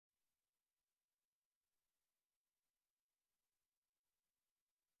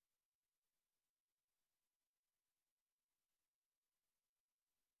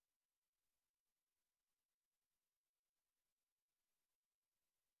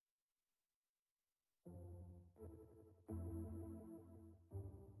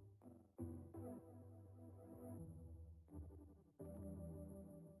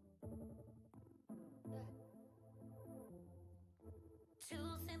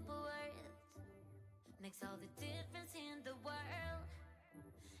Two simple words makes all the difference in the world.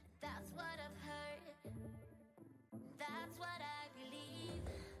 That's what I've heard. That's what I believe.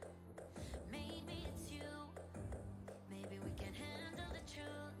 Maybe it's you. Maybe we can handle the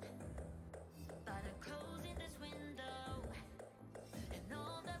truth. But I'm closing this window. And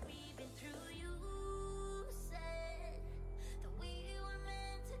all that we've been through, you said that we were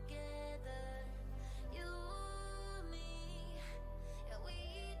meant together. You, me, yeah,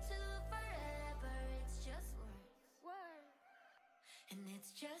 we two forever. It's just words. And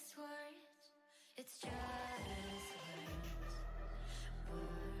it's just words. It's just words.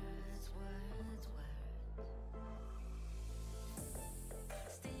 Words, words, words.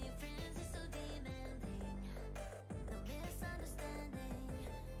 Staying friends is so demanding. No misunderstanding.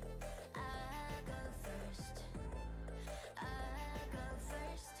 I go first. I go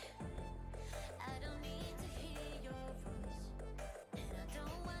first. I don't need to hear your voice. And I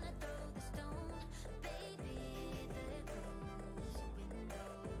don't wanna throw the stone. Baby, there goes a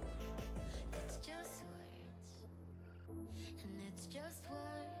window. It's just words. And it's just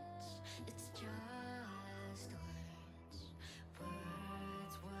words. It's just words.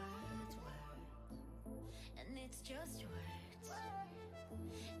 Words, words, words. And it's just words.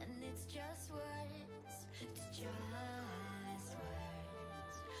 And it's just words. It's just words.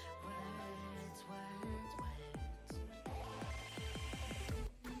 Words, words, words.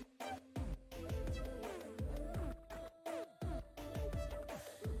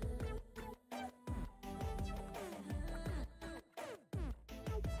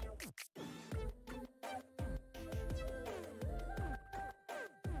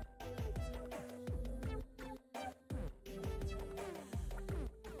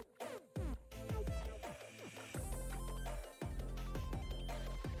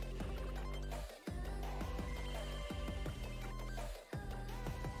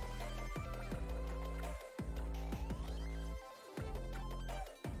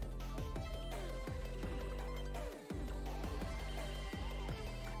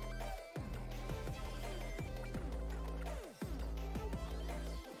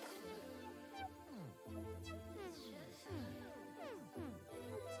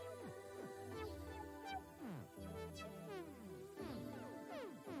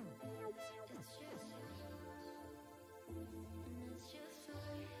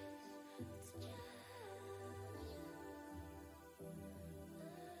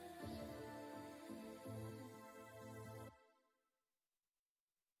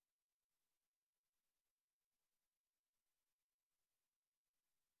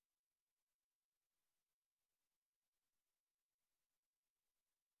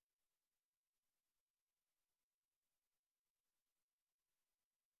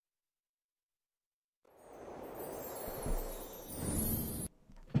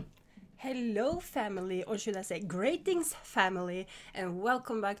 Hello family, or should I say greetings family, and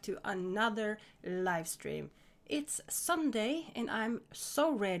welcome back to another live stream. It's Sunday and I'm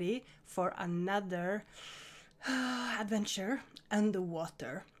so ready for another adventure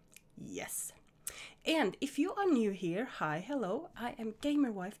underwater. Yes. And if you are new here, hi, hello, I am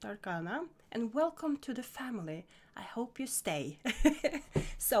Gamerwife Darkana and welcome to the family. I hope you stay.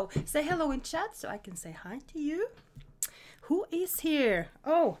 So say hello in chat so I can say hi to you. Who is here?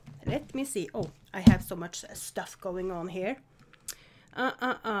 Oh, let me see. Oh, I have so much stuff going on here.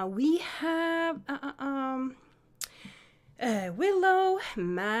 We have Willow,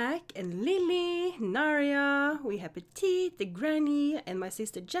 Mac, and Lily, Naria. We have Petite, the Granny, and my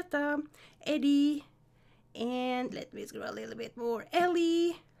sister Jetta, Eddie, and let me scroll a little bit more.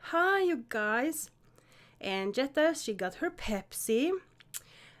 Ellie. Hi, you guys. And Jetta, she got her Pepsi.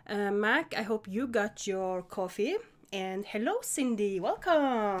 Mac, I hope you got your coffee. And hello Cindy,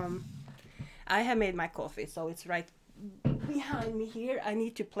 welcome! I have made my coffee, so it's right behind me here. I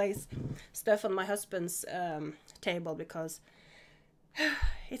need to place stuff on my husband's table because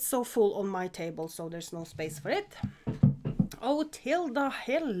it's so full on my table, so there's no space for it. Oh, Tilda,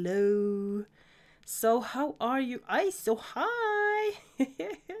 hello! So how are you? So hi!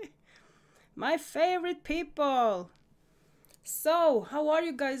 My favorite people! So, how are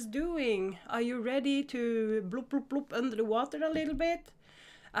you guys doing? Are you ready to bloop bloop bloop under the water a little bit?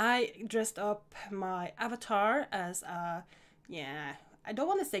 I dressed up my avatar as a, yeah, I don't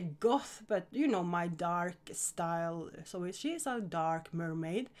want to say goth, but you know, my dark style. So she's a dark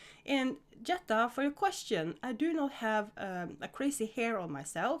mermaid. And Jetta, for your question, I do not have a crazy hair on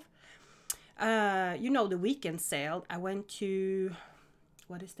myself. You know, the weekend sale, I went to,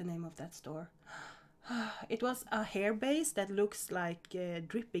 what is the name of that store? It was a hair base that looks like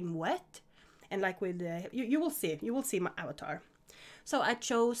dripping wet, and like with you will see my avatar. So I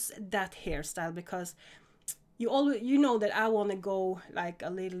chose that hairstyle because you know that I want to go like a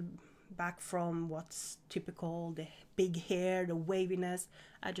little back from what's typical, the big hair, the waviness.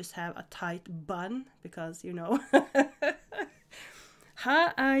 I just have a tight bun because, you know.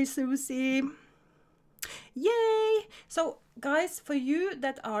 Hi, Susie. Yay! So, guys, for you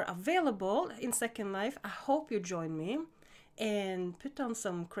that are available in Second Life, I hope you join me and put on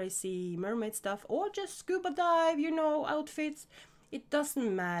some crazy mermaid stuff or just scuba dive, you know, outfits. It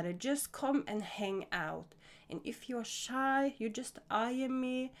doesn't matter. Just come and hang out. And if you're shy, you just IM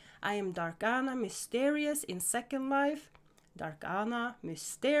me. I am Darkana, mysterious in Second Life. Darkana,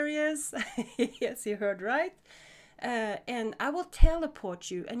 mysterious. Yes, you heard right. And I will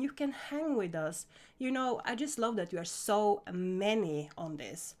teleport you and you can hang with us. You know, I just love that you are so many on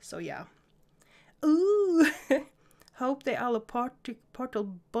this. So yeah. Ooh. Hope they are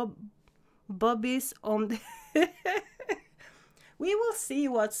portal bobbies on the... We will see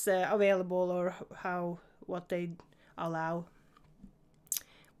what's available or what they allow.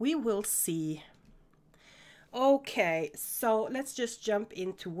 We will see. Okay, so let's just jump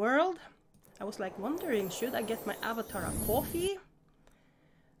into world. I was like wondering, should I get my avatar a coffee?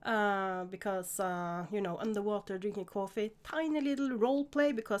 Because, you know, underwater drinking coffee. Tiny little role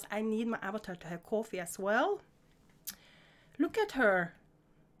play because I need my avatar to have coffee as well. Look at her.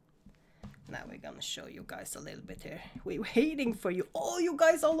 Now we're gonna show you guys a little bit here. We're waiting for you. Oh, you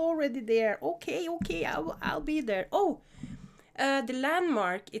guys are already there. Okay, I'll be there. Oh, the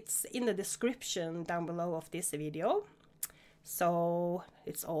landmark, it's in the description down below of this video. So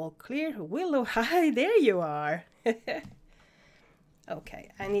it's all clear. Willow, hi, there you are. Okay,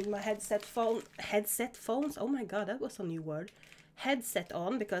 I need my headset phones. Oh my god, that was a new word. Headset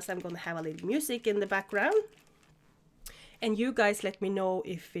on because I'm gonna have a little music in the background. And you guys let me know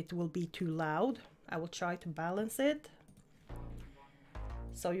if it will be too loud. I will try to balance it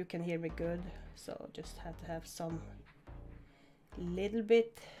so you can hear me good. So just have to have some little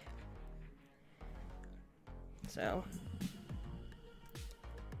bit. So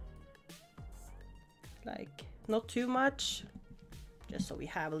like not too much, just so we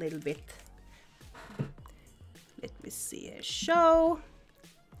have a little bit. Let me see a show.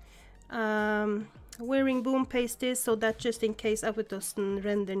 Wearing boom pasties, so that just in case it doesn't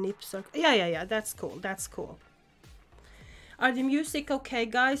render nips or yeah, that's cool. Are the music okay,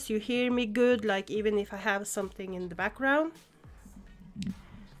 guys? You hear me good, like even if I have something in the background?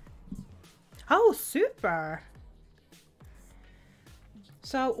 Oh, super.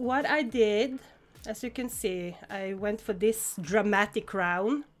 So what I did, as you can see, I went for this dramatic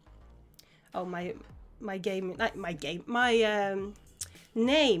crown. Oh, my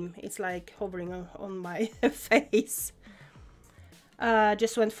name is like hovering on my face.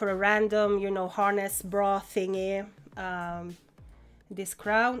 Just went for a random, you know, harness bra thingy, this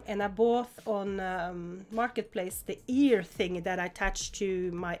crown, and I bought on Marketplace the ear thing that I attached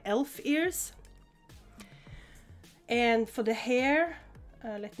to my elf ears. And for the hair,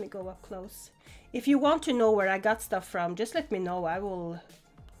 let me go up close. If you want to know where I got stuff from, just let me know. I will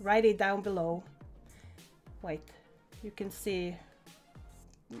write it down below. Wait, you can see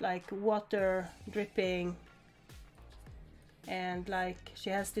like water dripping, and like she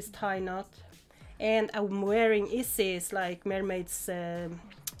has this tie knot, and I'm wearing Izzy's like mermaid's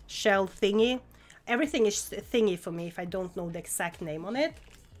shell thingy. Everything is thingy for me if I don't know the exact name on it.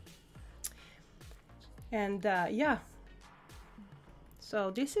 And yeah,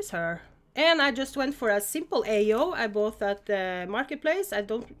 so this is her. And I just went for a simple AO I bought at the Marketplace.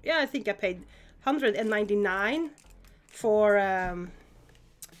 I think I paid 199 for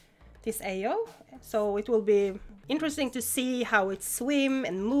this AO. So it will be interesting to see how it swims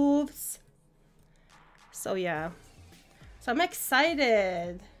and moves. So yeah, so I'm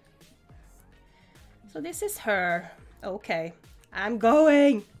excited. So this is her. Okay, I'm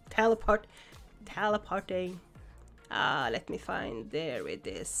going teleporting. Let me find, there it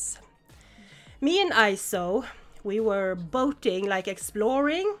is. Me and ISO, we were boating, like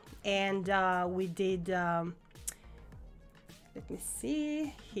exploring, and we did let me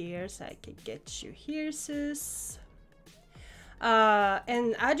see here so I can get you here, sis.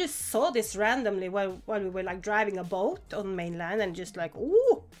 And I just saw this randomly while we were like driving a boat on mainland, and just like,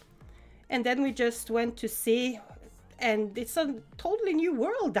 ooh, and then we just went to see, and it's a totally new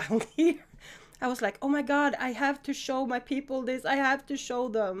world down here. I was like, oh my god, I have to show my people this, I have to show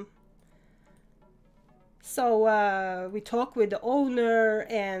them. So we talked with the owner,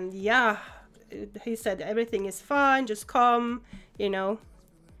 and yeah, he said everything is fine, just come, you know.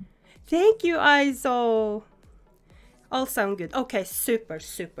 Thank you, Iso. All sound good. Okay, super,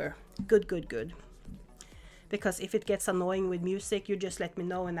 super. Good. because if it gets annoying with music, you just let me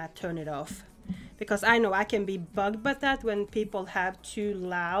know and I turn it off. Because I know I can be bugged by that when people have too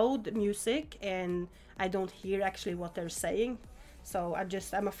loud music and I don't hear actually what they're saying. So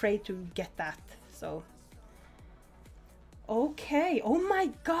I'm afraid to get that. So okay, oh my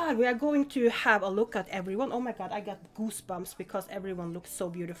god, we are going to have a look at everyone. Oh my god, I got goosebumps because everyone looks so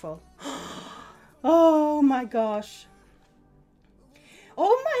beautiful. Oh my gosh.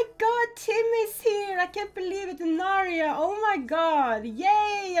 Oh my god, Tim is here. I can't believe it. Naria, oh my god.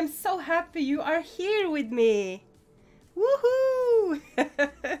 Yay, I'm so happy you are here with me. Woohoo.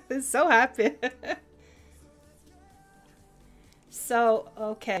 So happy. So,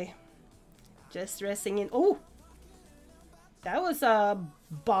 okay. Just dressing in. Oh, that was a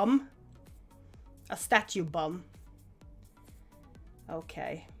bum. A statue bum.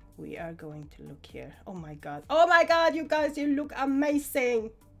 Okay. We are going to look here. Oh my god. Oh my god, you guys, you look amazing.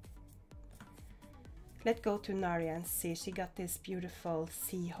 Let's go to Naria and see. She got this beautiful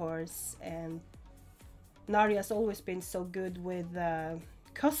seahorse, and Naria's always been so good with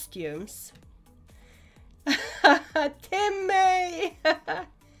costumes. Timmy!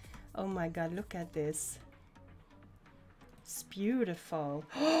 Oh my god, look at this. It's beautiful.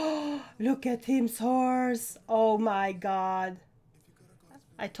 Look at Tim's horse. Oh my god.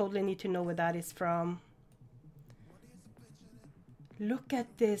 I totally need to know where that is from. Look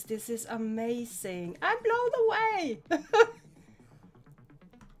at this. This is amazing. I'm blown away.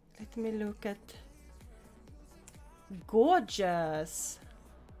 Let me look at. Gorgeous.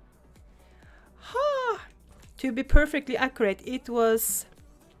 Ha! To be perfectly accurate, it was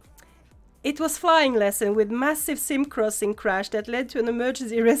flying lesson with massive sim crossing crash that led to an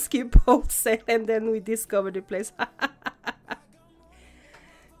emergency rescue boat sail, and then we discovered the place.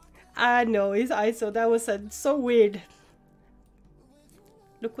 I know, it's ISO. That was so weird.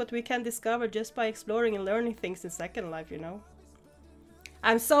 Look what we can discover just by exploring and learning things in Second Life, you know.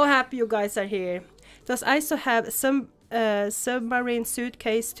 I'm so happy you guys are here. Does ISO have some submarine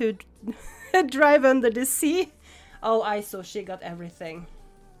suitcase to drive under the sea? Oh, ISO, she got everything.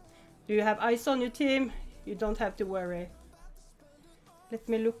 Do you have ISO on your team? You don't have to worry. Let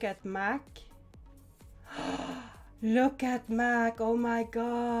me look at Mac. Look at Mac, oh my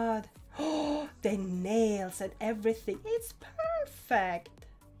god. Oh, the nails and everything. It's perfect.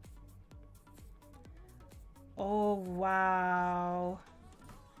 Oh, wow.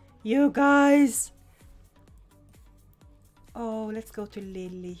 You guys. Oh, let's go to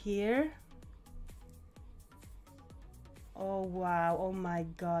Lily here. Oh, wow. Oh my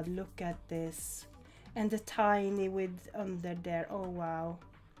god, look at this. And the tiny with under there. Oh, wow.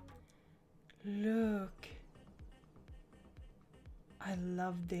 Look. I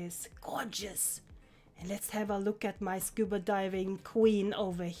love this. Gorgeous. And let's have a look at my scuba diving queen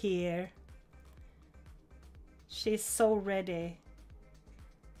over here. She's so ready.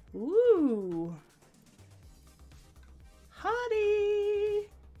 Ooh. Hottie.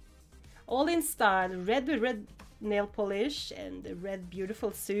 All in style. Red with red nail polish and the red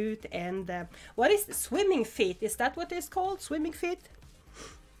beautiful suit. And what is the swimming feet? Is that what it's called? Swimming feet?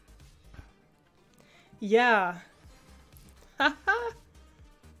 Yeah.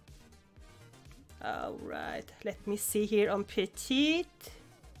 All right, let me see here on Petite.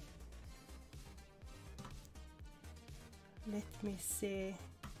 Let me see.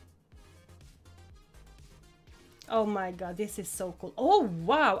 Oh my god, this is so cool. Oh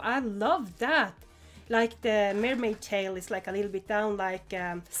wow, I love that. Like the mermaid tail is like a little bit down, like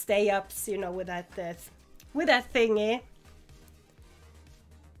stay ups, you know, with that thingy.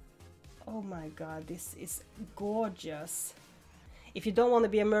 Oh my god, this is gorgeous. If you don't want to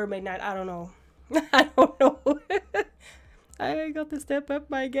be a mermaid knight, I don't know. I don't know. I got to step up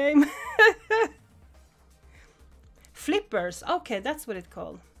my game. Flippers. Okay, that's what it's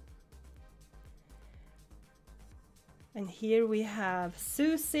called. And here we have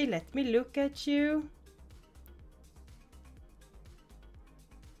Susie. Let me look at you.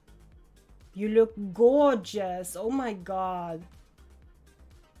 You look gorgeous. Oh my god.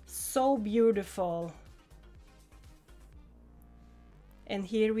 So beautiful. And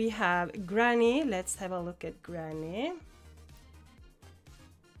here we have Granny. Let's have a look at Granny.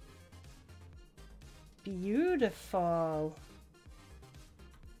 Beautiful.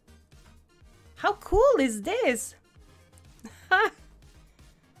 How cool is this? Oh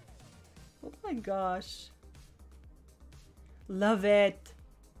my gosh. Love it.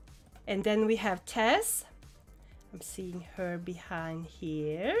 And then we have Tess. I'm seeing her behind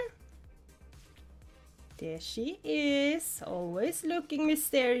here. There she is, always looking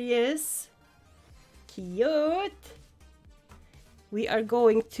mysterious. Cute. We are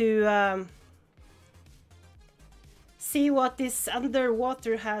going to see what this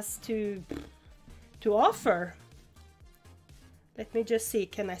underwater has to offer. Let me just see,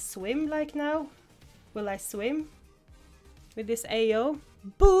 can I swim like now? Will I swim with this AO?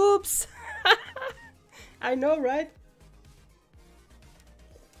 Boobs! I know, right?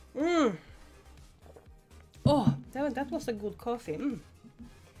 Oh, that was a good coffee.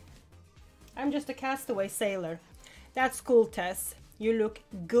 I'm just a castaway sailor. That's cool, Tess. You look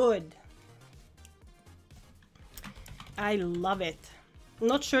good. I love it. I'm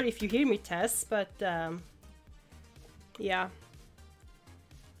not sure if you hear me, Tess, but yeah.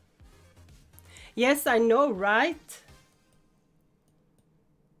 Yes, I know, right?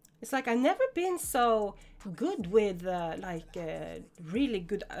 It's like I've never been so good with really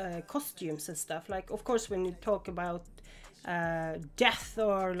good costumes and stuff. Like, of course, when you talk about death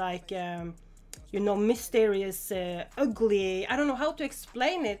or like you know, mysterious, ugly, I don't know how to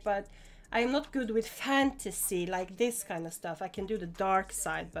explain it, but I am not good with fantasy, like this kind of stuff. I can do the dark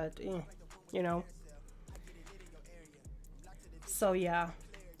side, but you know. So yeah.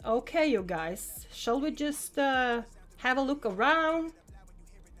 Okay, you guys, shall we just have a look around?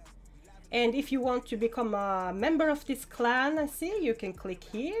 And if you want to become a member of this clan, I see, you can click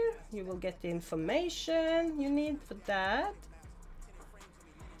here. You will get the information you need for that.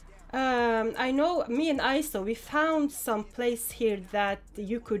 I know me and Iso, we found some place here that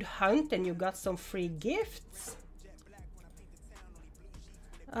you could hunt and you got some free gifts.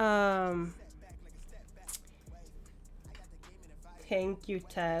 Thank you,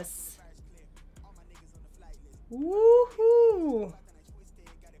 Tess. Woohoo!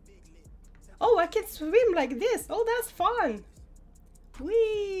 Oh, I can swim like this. Oh, that's fun.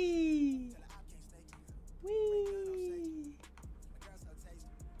 Whee! Whee!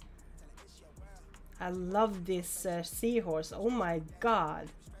 I love this seahorse. Oh my god.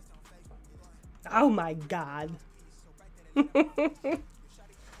 Oh my god.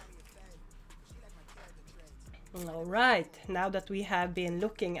 All right, now that we have been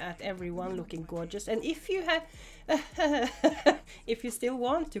looking at everyone looking gorgeous, and if you have if you still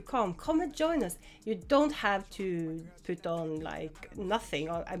want to come and join us, you don't have to put on like nothing,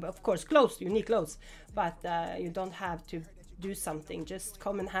 or of course clothes, you need clothes, but you don't have to do something. Just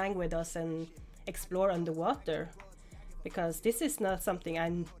come and hang with us and explore underwater, because this is not something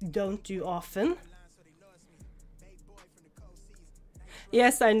I don't do often.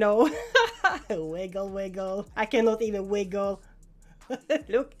 Yes, I know. Wiggle, wiggle. I cannot even wiggle.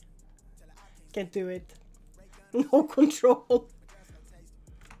 Look. Can't do it. No control.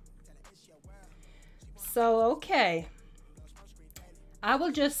 So, okay. I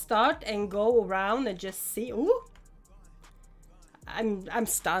will just start and go around and just see. Ooh. I'm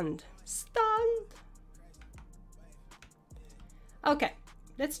stunned. Stunned. Okay.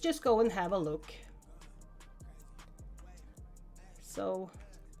 Let's just go and have a look. So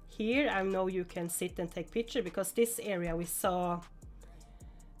here I know you can sit and take picture, because this area we saw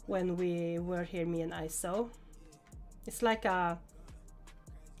when we were here, me and Iso. It's like a,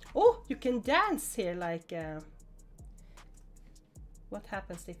 oh, you can dance here, like what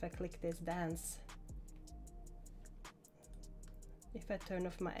happens if I click this dance? If I turn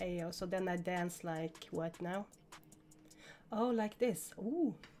off my AO, so then I dance like what now? Oh, like this.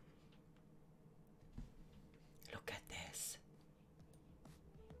 Ooh. Look at this.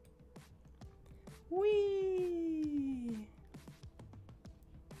 Whee!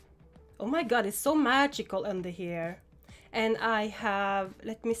 Oh my god, it's so magical under here. And I have,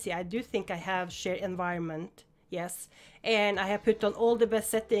 let me see, I do think I have share environment. Yes. And I have put on all the best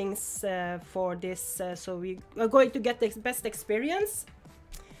settings for this, so we are going to get the best experience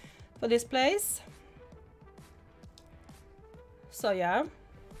for this place. So yeah.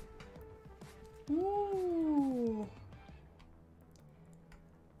 Ooh.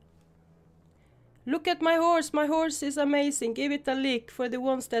 Look at my horse. My horse is amazing. Give it a lick for the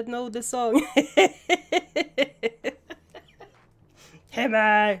ones that know the song.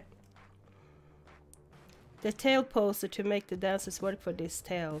 Hey, the tail poser to make the dances work for these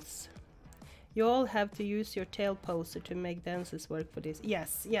tails. You all have to use your tail poser to make dances work for this.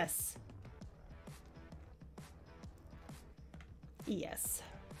 Yes, yes. Yes.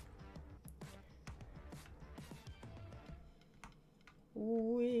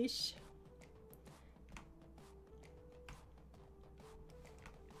 Wish.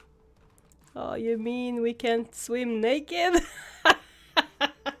 Oh, you mean we can't swim naked?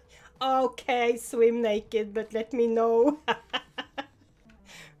 Okay, swim naked, but let me know.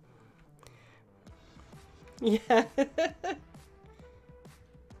 Yeah.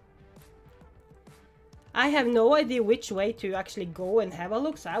 I have no idea which way to actually go and have a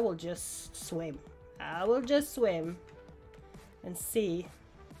look, so I will just swim. I will just swim. and see.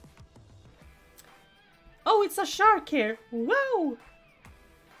 Oh, it's a shark here. Wow!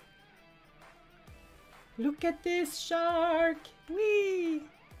 Look at this shark. Whee!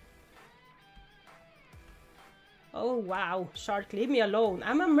 Oh wow, shark, leave me alone.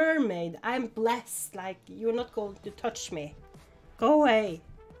 I'm a mermaid. I'm blessed. Like, you're not going to touch me. Go away.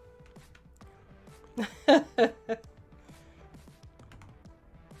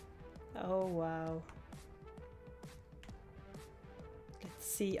 Oh wow. Let's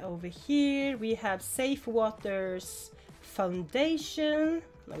see over here. We have Safe Waters Foundation.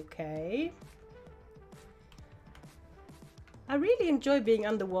 Okay. I really enjoy being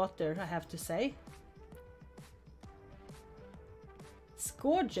underwater, I have to say. It's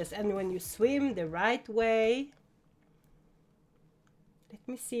gorgeous, and when you swim the right way. Let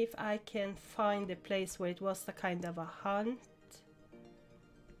me see if I can find a place where it was a kind of a hunt.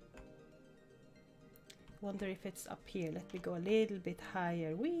 Wonder if it's up here. Let me go a little bit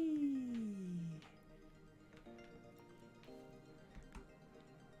higher. Whee!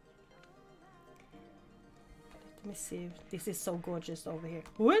 Let me see. This is so gorgeous over here.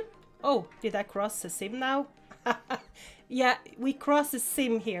 What? Oh, did I cross the sim now? Yeah, we crossed the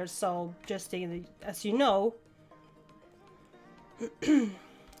sim here, so just as you know,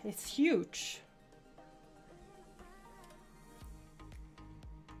 it's huge.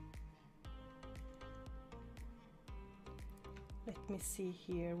 Let me see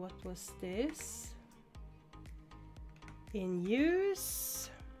here. What was this? In use.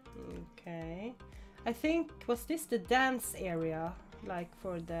 Okay. I think, was this the dance area? Like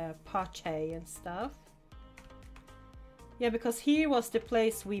for the party and stuff? Yeah, because here was the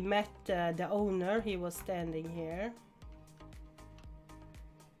place we met the owner. He was standing here.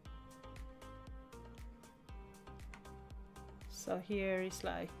 So here is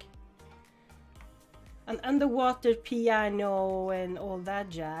like an underwater piano and all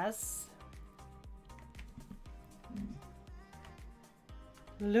that jazz.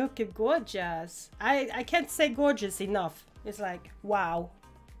 Look at gorgeous. I can't say gorgeous enough. It's like, wow.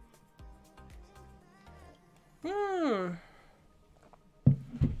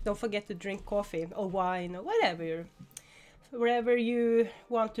 Don't forget to drink coffee or wine or whatever. Wherever you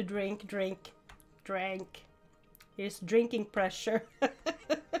want to drink, drink. Here's drinking pressure.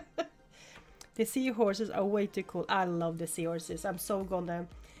 The seahorses are way too cool. I love the seahorses. I'm so gonna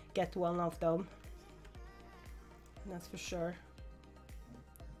get one of them. That's for sure.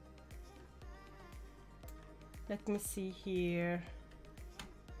 Let me see here.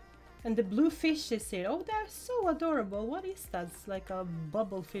 And the blue fish is here. Oh, they're so adorable. What is that? It's like a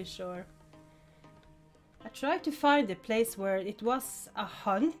bubble fish or... I tried to find a place where it was a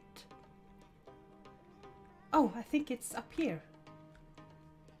hunt. Oh, I think it's up here.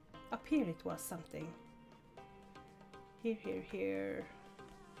 Up here it was something. Here.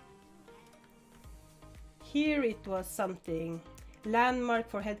 Here it was something. Landmark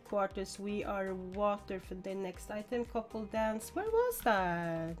for headquarters. We are water for the next item. Couple dance. Where was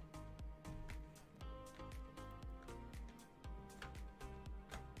that?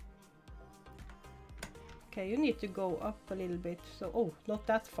 Okay, you need to go up a little bit. So, oh, not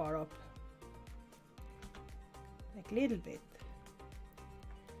that far up. Like a little bit.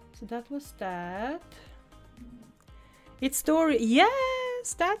 So that was that. It's story.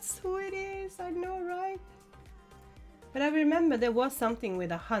 Yes, that's who it is. I know, right? But I remember there was something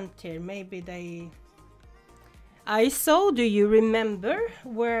with a hunt here. Maybe they... ISO, do you remember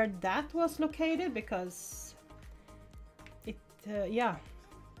where that was located? Because it, yeah.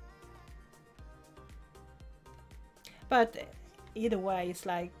 But either way, it's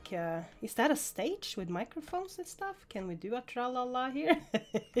like, is that a stage with microphones and stuff? Can we do a tra-la-la here?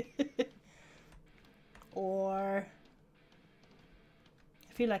 Or...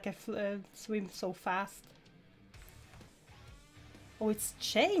 I feel like I swim so fast. Oh, it's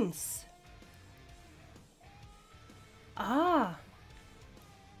chains. Ah.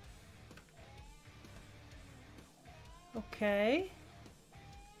 Okay.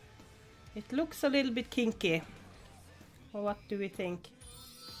 It looks a little bit kinky. Well, what do we think?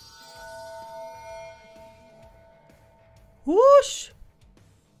 Whoosh!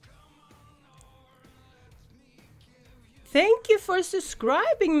 Thank you for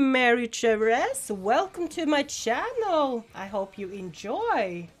subscribing, Mary Chevress. Welcome to my channel. I hope you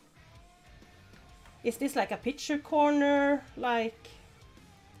enjoy. Is this like a picture corner? Like,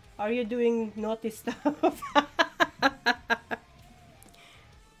 are you doing naughty stuff?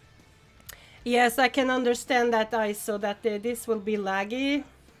 Yes, I can understand that, ISO, that this will be laggy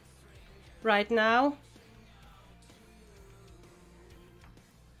right now.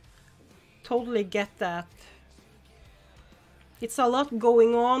 Totally get that. It's a lot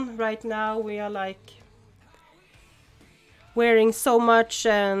going on right now. We are like wearing so much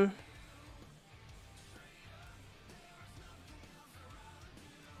and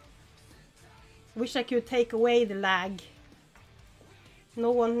wish I could take away the lag.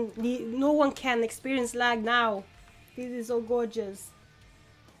 No one can experience lag now. This is so gorgeous.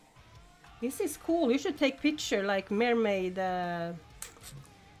 This is cool. You should take picture like mermaid and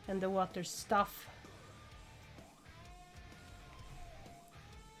the water stuff.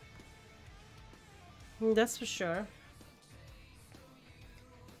 That's for sure.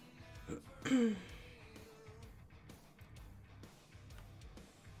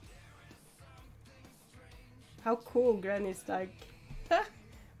 How cool Granny's like.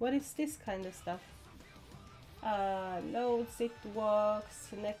 What is this kind of stuff? Notes, it walks,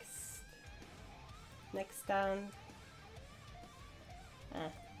 next stand.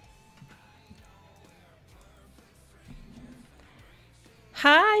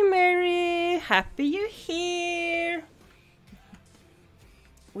 Hi Mary, happy you're here.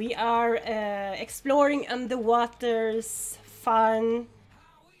 We are exploring underwaters, fun,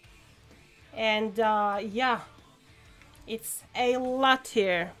 and yeah, it's a lot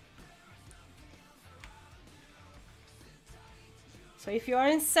here. So if you are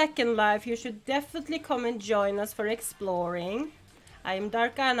in Second Life, you should definitely come and join us for exploring. I am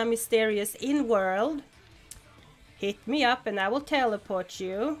Darkana, mysterious in world. Hit me up and I will teleport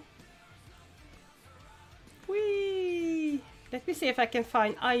you. Whee! Let me see if I can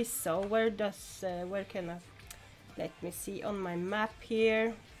find ISO. Where can I? Let me see on my map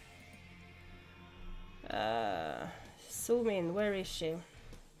here. Zoom in, where is she?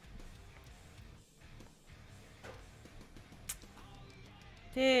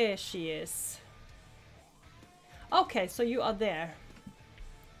 There she is. Okay, so you are there.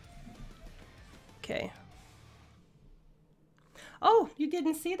 Okay. Oh, you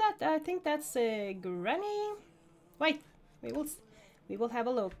didn't see that? I think that's a Granny. Wait, we will have a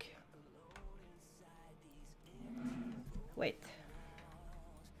look. Wait.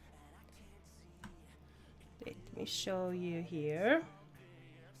 Let me show you here.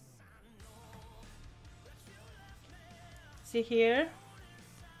 See here?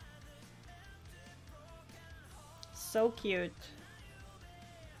 So cute.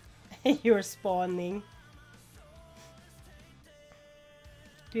 You're spawning.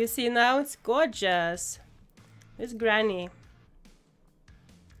 Do you see now? It's gorgeous. It's Granny.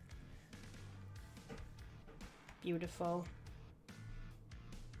 Beautiful.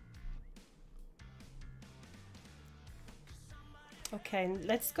 Okay,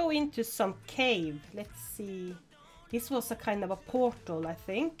 let's go into some cave. Let's see. This was a kind of a portal, I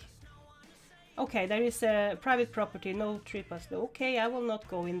think. Okay, there is a private property, no trippers. Okay, I will not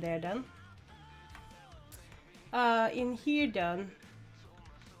go in there then. In here then.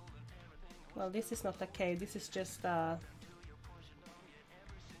 Well, this is not a cave, this is just where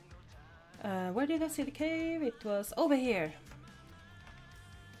did I see the cave? It was over here.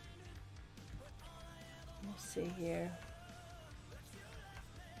 Let's see here.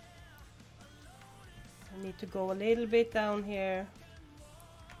 I need to go a little bit down here.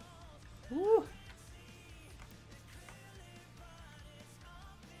 Woo.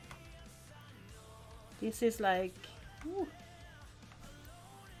 This is like, woo.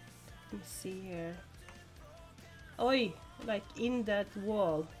 Let me see here. Oi, like in that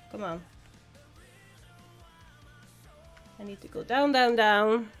wall. Come on. I need to go down, down,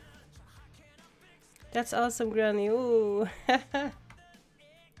 down. That's awesome, Granny. Ooh.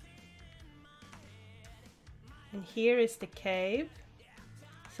 And here is the cave.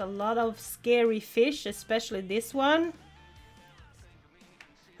 It's a lot of scary fish, especially this one.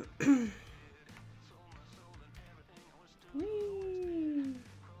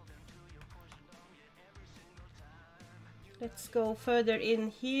 Let's go further in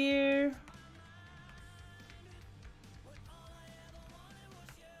here.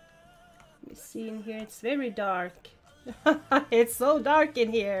 Let me see in here. It's very dark. It's so dark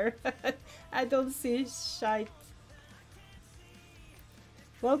in here. I don't see shite.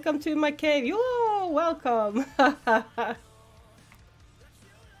 Welcome to my cave. Yo, welcome.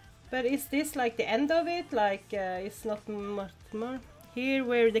 But is this like the end of it? Like it's not much more. Here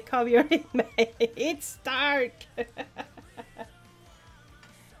where the caviar is made. It's dark.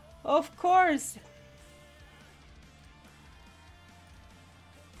 Of course.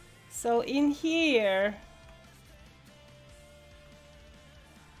 So in here.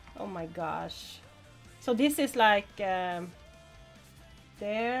 Oh my gosh. So this is like there.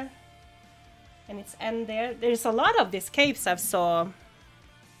 And it's end there. There's a lot of these caves I've saw.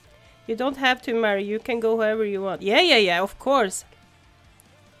 You don't have to, Mary. You can go wherever you want. Yeah, of course.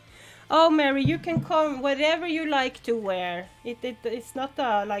 Oh, Mary, you can come whatever you like to wear. It's not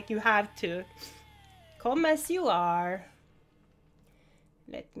like you have to. Come as you are.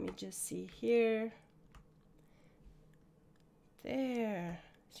 Let me just see here. There.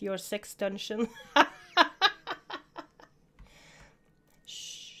 It's your sex dungeon.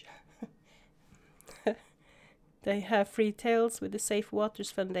 Shh. They have free tails with the Safe Waters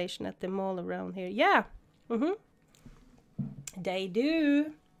Foundation at the mall around here. Yeah. They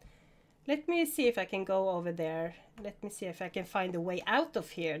do. Let me see if I can go over there. Let me see if I can find a way out of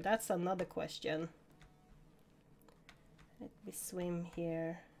here. That's another question. Let me swim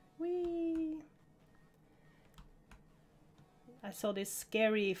here. Whee! I saw this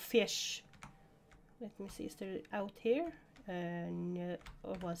scary fish. Let me see, is there out here? No,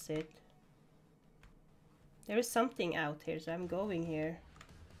 or was it? There is something out here, so I'm going here.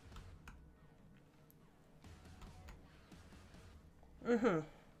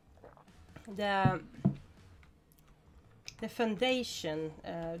 The foundation,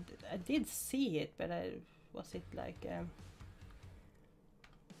 I did see it, but was it like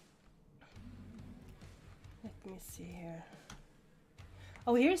let me see here.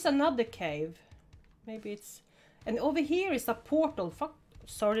 Oh, here's another cave. Maybe it's, and over here is a portal. Fuck,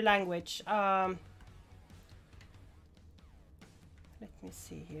 sorry language. Let me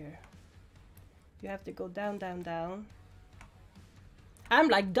see here. You have to go down, down, down. I'm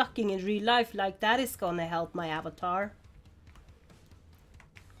like ducking in real life, like that is gonna help my avatar.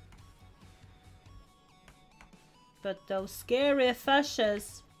 But those scary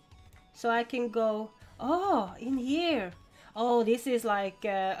fishes. So I can go, oh, in here. Oh, this is like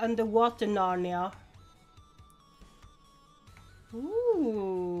underwater Narnia.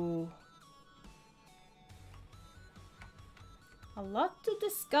 Ooh. A lot to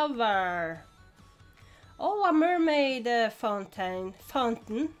discover. Oh, a mermaid fountain.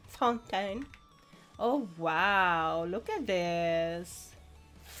 Oh, wow. Look at this.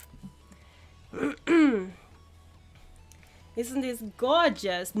 Isn't this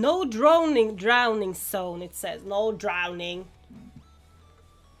gorgeous? No drowning zone, it says. No drowning.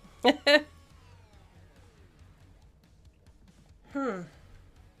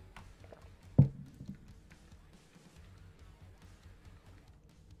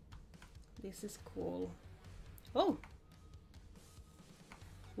 This is cool. Oh!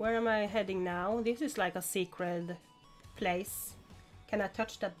 Where am I heading now? This is like a secret place. Can I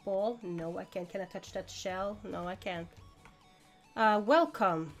touch that ball? No, I can't. Can I touch that shell? No, I can't.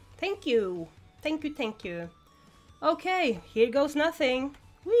 Welcome. Thank you. Thank you, thank you. Okay, here goes nothing.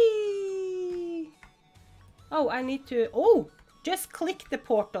 Whee! Oh, I need to... Oh! Just click the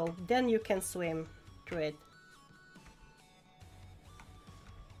portal. Then you can swim through it.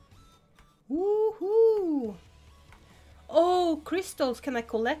 Woohoo! Oh, crystals. Can I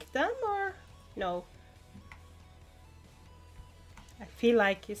collect them or... No. I feel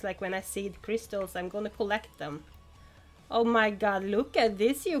like it's like when I see the crystals, I'm gonna collect them. Oh my god, look at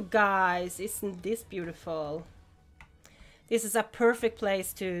this, you guys. Isn't this beautiful? This is a perfect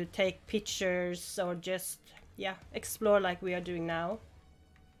place to take pictures or just, yeah, explore like we are doing now.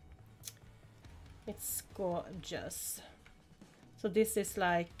 It's gorgeous. So this is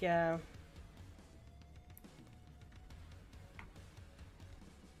like...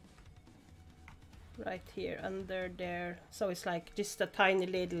 right here under there, so it's like just a tiny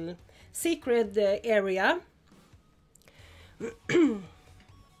little secret area.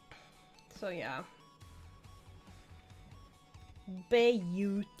 So yeah,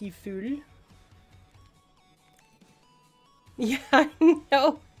 beautiful. Yeah, I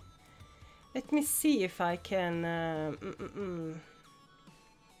know. Let me see if I can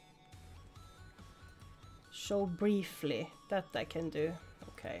show briefly. That I can do.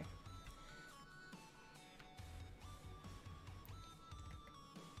 Okay.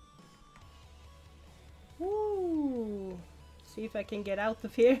 Ooh. See if I can get out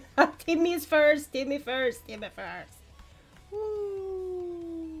of here. Timmy's first. Timmy first. Timmy first.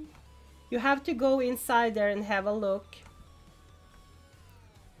 Ooh. You have to go inside there and have a look.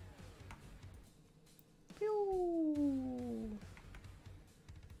 Pew.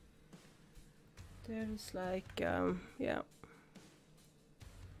 There's like, yeah.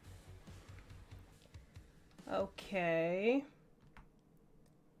 Okay.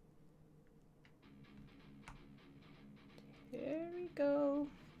 Here we go.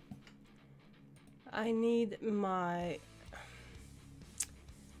 I need my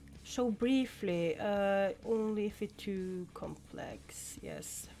show briefly, only if it's too complex.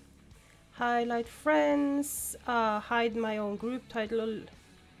 Yes. Highlight friends, hide my own group title.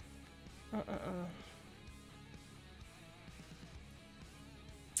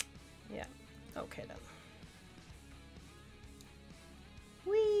 Yeah, okay then.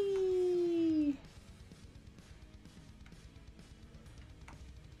 Whee!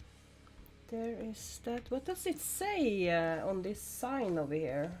 There is that. What does it say on this sign over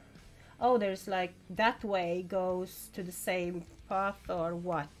here? Oh, there's like that way goes to the same path or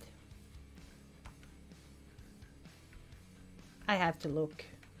what? I have to look.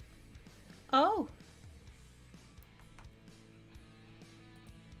 Oh!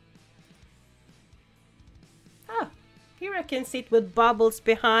 Ah, here I can sit with bubbles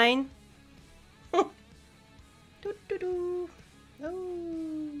behind. Doo -doo -doo.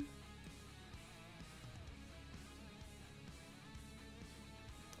 Oh.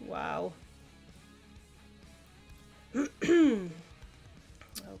 Wow.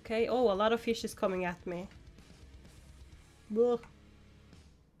 Okay, oh, a lot of fish is coming at me. Ugh.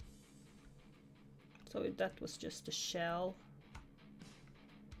 So that was just a shell.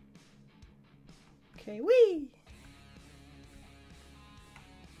 Okay, whee!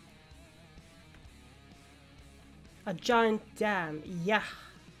 A giant dam, yeah.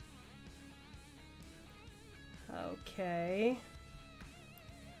 Okay.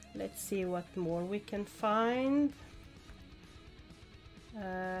 Let's see what more we can find.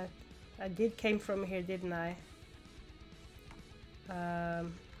 I did came from here, didn't I?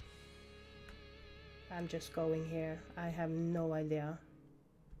 I'm just going here. I have no idea.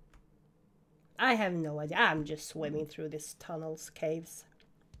 I have no idea. I'm just swimming through these tunnels, caves.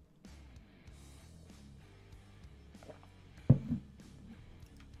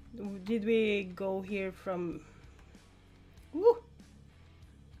 Did we go here from... Woo!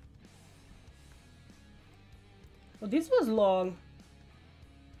 Oh, this was long.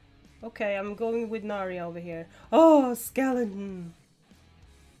 Okay, I'm going with Naria over here. Oh, skeleton!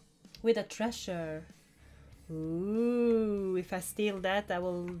 With a treasure. Ooh, if I steal that, I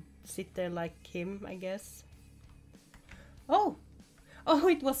will sit there like him, I guess. Oh! Oh,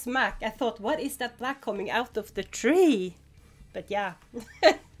 it was Mac. I thought, what is that black coming out of the tree? But yeah,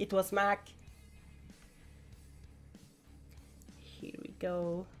 it was Mac. Here we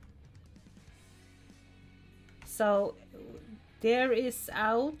go. So, there is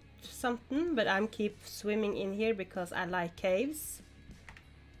out something, but I'm keep swimming in here because I like caves.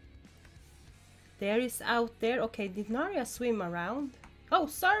 There is out there. Okay, did Naria swim around? Oh,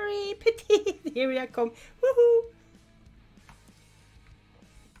 sorry, Petite. Here I come. Woohoo!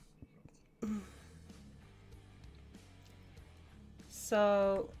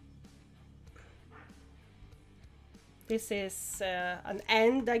 So this is an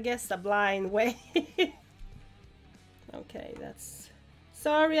end, I guess, a blind way. Okay, that's...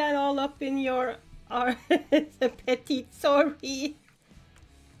 Sorry, I'm all up in your... Petite, sorry.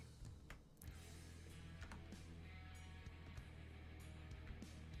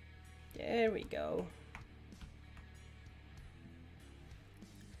 There we go.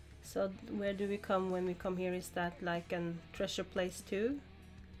 So where do we come when we come here? Is that like a treasure place too?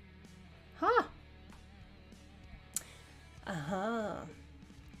 Huh! Aha!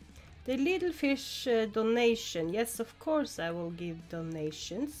 The little fish donation. Yes, of course I will give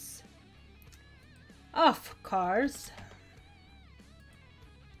donations. Of course.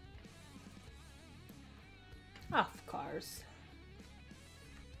 Of course.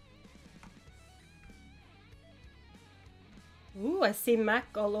 Ooh, I see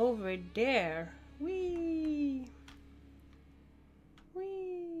Mac all over there. Whee!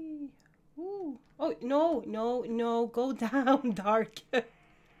 Whee! Ooh. Oh, no, no, no. Go down, Dark.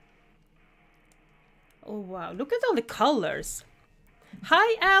 Oh, wow. Look at all the colors.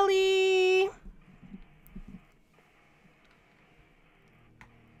 Hi, Ali!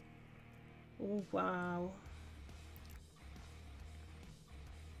 Oh, wow.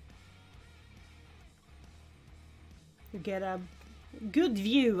 You get a good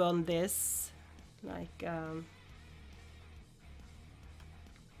view on this, like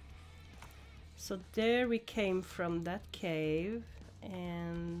so there we came from that cave,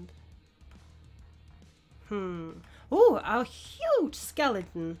 and oh, a huge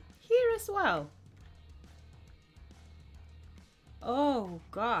skeleton here as well. Oh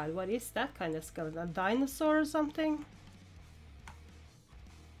god, what is that kind of skeleton? A dinosaur or something?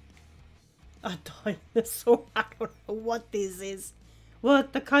 A dinosaur? I don't know what this is.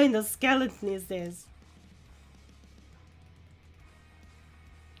 What the kind of skeleton is this?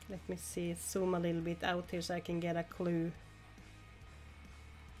 Let me see, zoom a little bit out here so I can get a clue.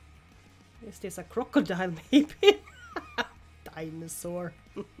 Is this a crocodile maybe? Dinosaur.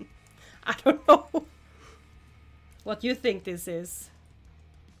 I don't know. What do you think this is?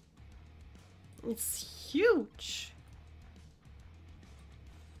 It's huge.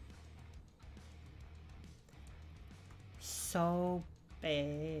 So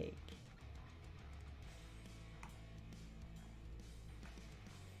big.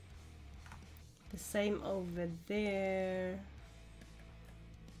 The same over there.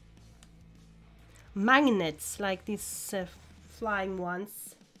 Magnets like these flying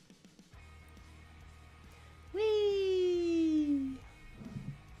ones. Whee!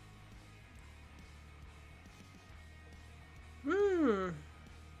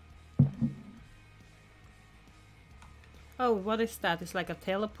 Oh, what is that? It's like a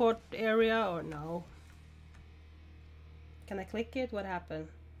teleport area or no? Can I click it? What happened?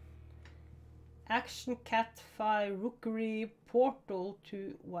 Action Cat-Fi Rookery Portal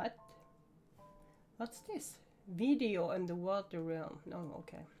to what? What's this? Video underwater realm. No,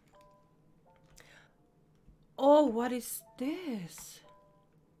 okay. Oh, what is this?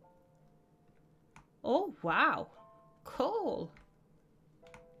 Oh, wow. Cool.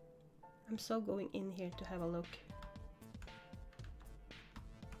 I'm so going in here to have a look.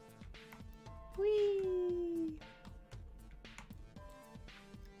 Whee!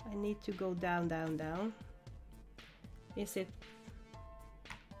 I need to go down, down, down. Is it?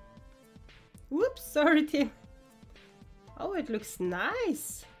 Whoops, sorry, Tim. Oh, it looks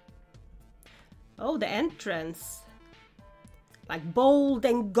nice. Oh, the entrance. Like bold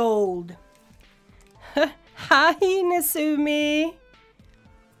and gold. Hi, Nesumi.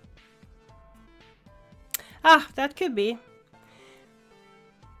 Ah, that could be.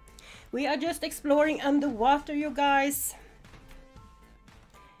 We are just exploring underwater, you guys.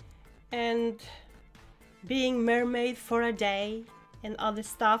 And being mermaid for a day and other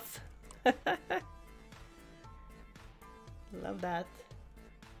stuff. Love that.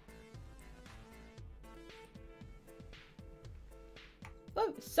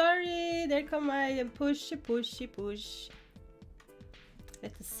 Oh, sorry, there come my push.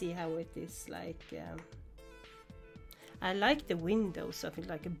 Let's see how it is like. I like the windows of it,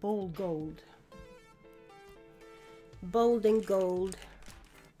 like a bold gold. Bold and gold.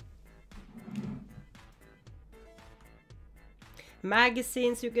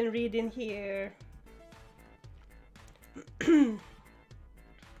 Magazines you can read in here.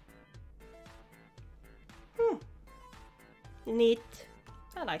 Neat.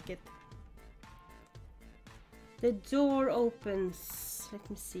 I like it. The door opens. Let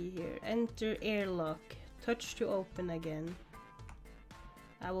me see here. Enter airlock. Touch to open again.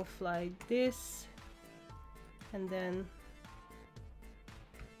 I will fly this. And then...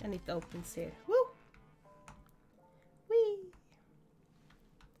 and it opens here. Woo! Whee!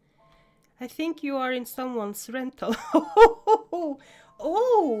 I think you are in someone's rental.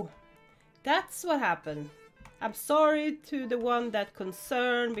 Oh! That's what happened. I'm sorry to the one that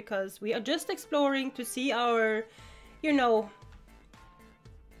concerned, because we are just exploring to see our, you know,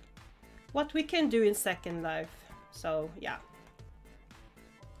 what we can do in Second Life. So, yeah.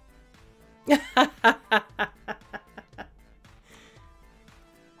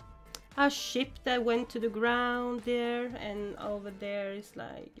 A ship that went to the ground there, and over there is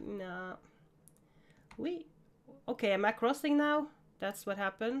like, nah. Okay, am I crossing now? That's what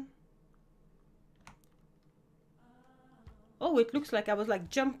happened. Oh, it looks like I was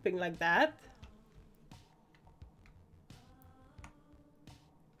like jumping like that.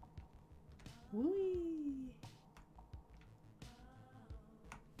 Whee.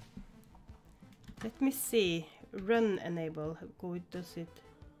 Let me see. Run enable. How good does it?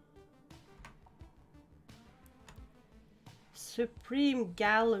 Supreme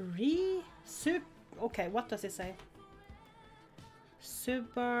Gallery? Okay, what does it say?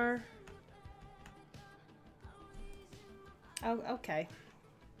 Subbar. Oh, okay.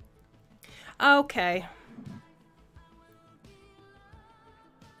 Okay.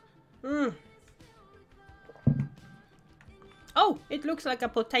 Oh, it looks like a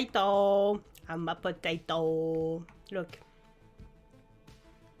potato. I'm a potato. Look.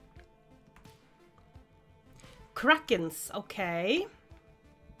 Krakens, okay.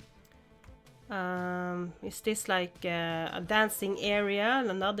 Is this like a dancing area?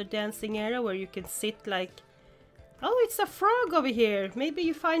 Another dancing area where you can sit like... Oh, it's a frog over here. Maybe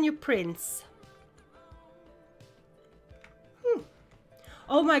you find your prince.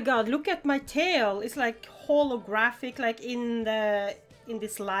 Oh my god, look at my tail. It's like holographic, like in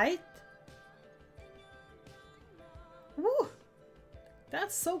this light. Woo!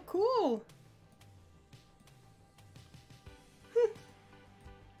 That's so cool.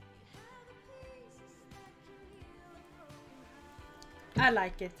 I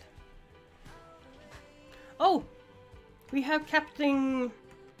like it. Oh! We have Captain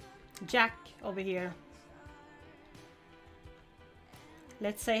Jack over here.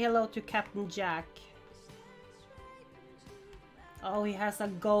 Let's say hello to Captain Jack. Oh, he has a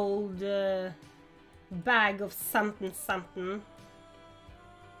gold bag of something something.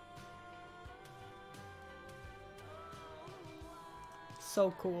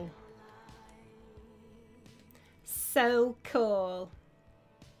 So cool. So cool.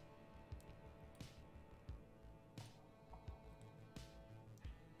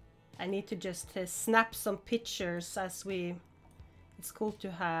 I need to just snap some pictures as we... It's cool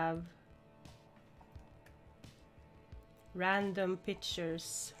to have random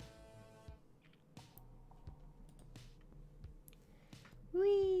pictures.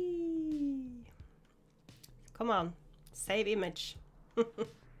 Whee! Come on, save image. Let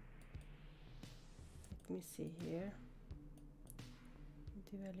me see here.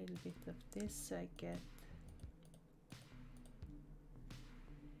 Do a little bit of this so I get...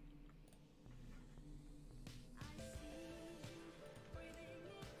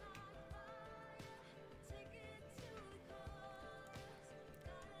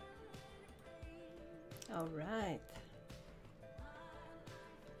 All right.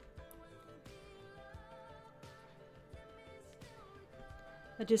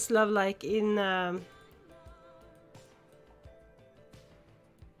 I just love, like, in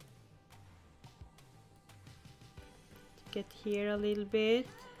get here a little bit.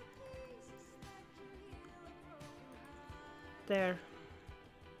 There.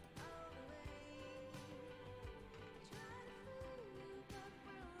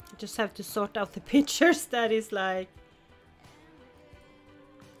 Just have to sort out the pictures. That is like,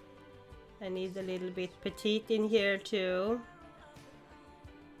 I need a little bit petite in here too.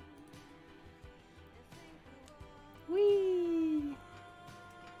 Whee!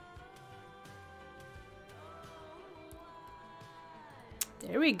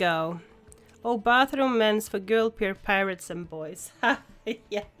 There we go. Oh, bathroom men's for girl peer pirates and boys.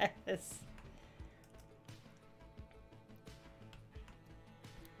 Yes.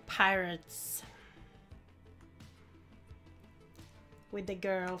 Pirates with the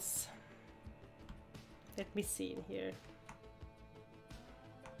girls. Let me see in here.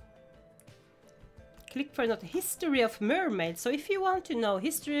 Click for not history of mermaids. So if you want to know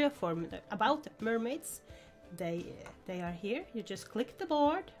history about mermaids, they are here. You just click the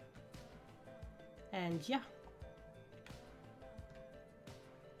board, and yeah.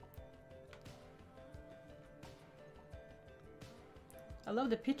 I love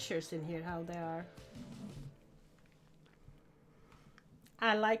the pictures in here, how they are.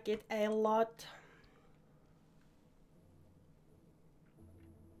 I like it a lot.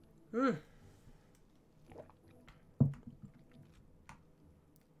 There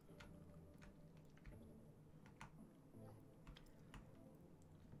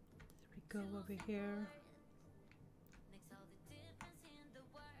we go over here.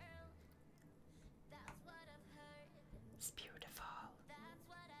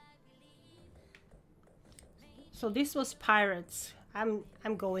 So this was pirates. I'm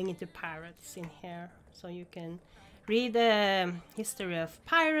going into pirates in here, so you can read the history of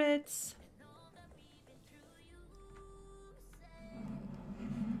pirates.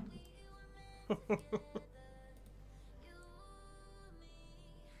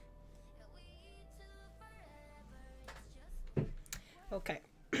 Okay.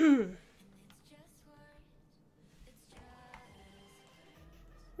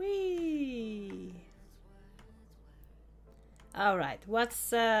 Whee! All right,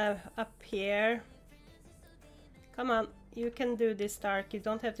 what's up here? Come on, you can do this, Dark. You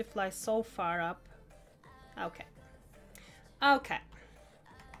don't have to fly so far up. Okay. Okay.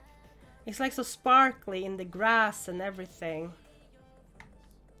 It's like so sparkly in the grass and everything.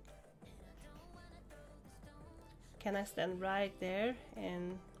 Can I stand right there?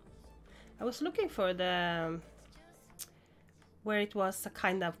 And I was looking for the where it was a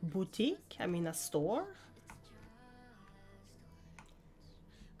kind of boutique, I mean a store.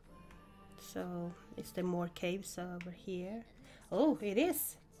 So is there more caves over here? Oh, it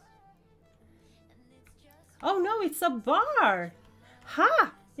is. Oh no, it's a bar.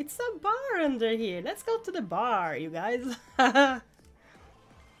 Ha! It's a bar under here. Let's go to the bar, you guys.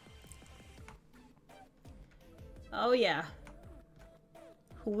 Oh yeah.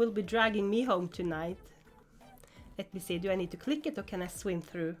 Who will be dragging me home tonight? Let me see, do I need to click it or can I swim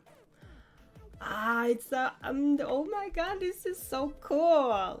through? Ah, it's a... oh my god, this is so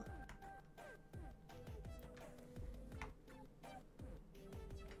cool.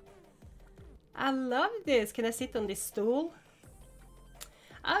 I love this. Can I sit on this stool?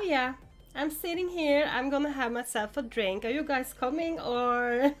 Oh yeah, I'm sitting here. I'm gonna have myself a drink. Are you guys coming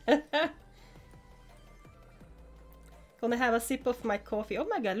or... Gonna have a sip of my coffee. Oh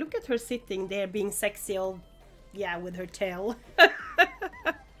my god, look at her sitting there being sexy old, yeah, with her tail.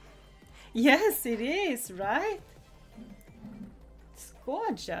 Yes, it is, right? It's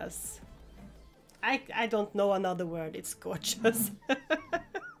gorgeous. I don't know another word. It's gorgeous.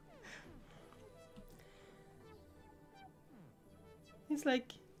 It's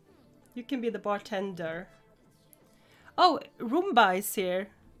like, you can be the bartender. Oh, Roomba is here.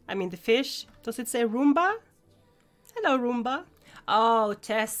 I mean the fish. Does it say Roomba? Hello, Roomba. Oh,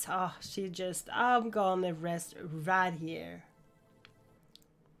 Tess. Oh, she just... I'm gonna rest right here.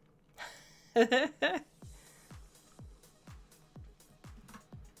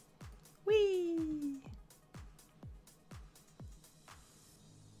 Whee!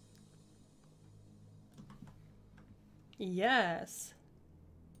 Yes.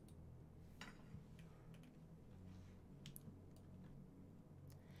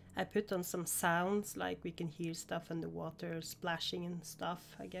 I put on some sounds, like we can hear stuff in the water splashing and stuff,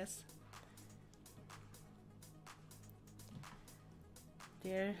 I guess.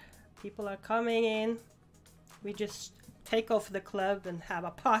 There, people are coming in. We just take off the club and have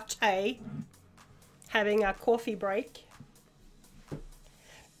a party. Having a coffee break.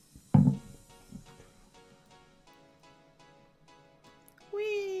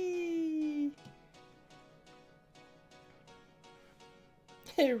 Whee!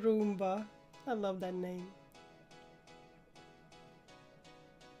 Roomba. I love that name.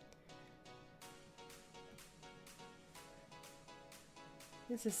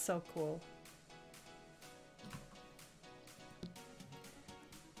 This is so cool.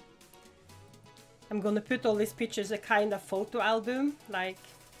 I'm gonna put all these pictures a kind of photo album, like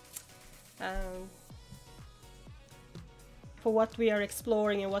for what we are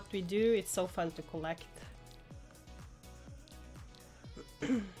exploring and what we do. It's so fun to collect.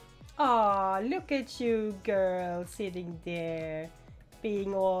 Aw, look at you, girl, sitting there,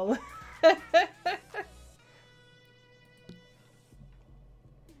 being all...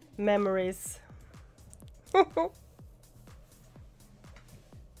 Memories.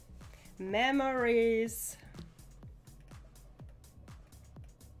 Memories.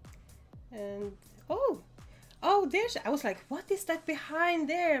 And oh, there's... I was like, what is that behind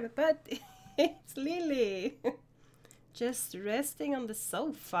there? But it's Lily. Just resting on the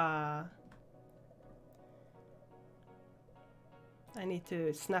sofa. I need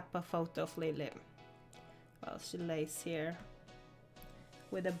to snap a photo of Lily while she lays here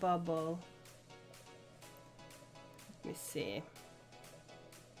with a bubble. Let me see.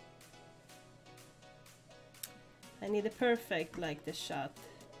 I need a perfect, like, the shot.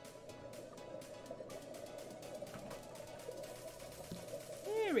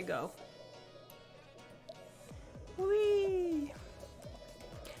 There we go. Whee!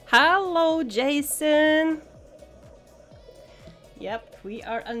 Hello, Jason! Yep, we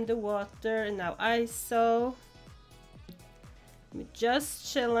are underwater now. ISO. We're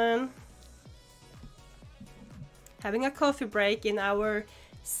just chilling. Having a coffee break in our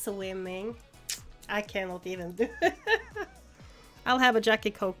swimming. I cannot even do it. I'll have a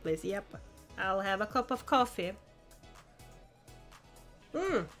Jackie Coke, please. Yep. I'll have a cup of coffee.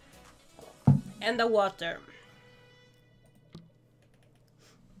 And the water.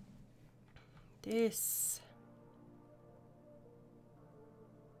 This.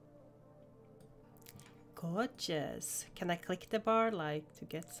 Gorgeous. Can I click the bar, like, to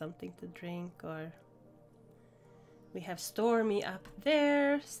get something to drink, or... We have Stormy up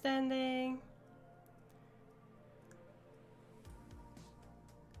there, standing.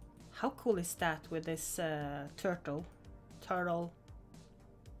 How cool is that with this turtle? Turtle.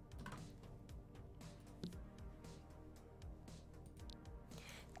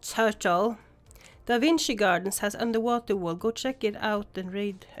 Da Vinci Gardens has underwater wall. Go check it out and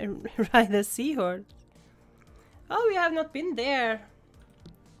ride a seahorse. Oh, we have not been there.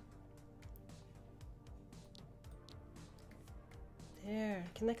 There.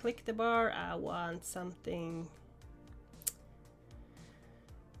 Can I click the bar? I want something.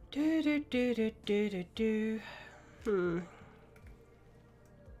 Do.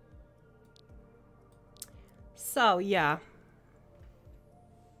 So, yeah.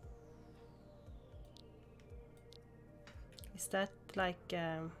 Is that like,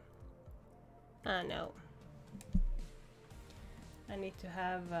 no. I need to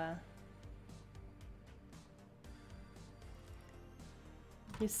have,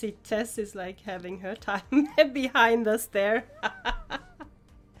 you see, Tess is like having her time behind us there.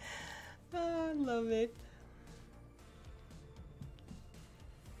 Oh, I love it.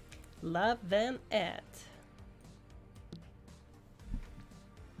 Love them at.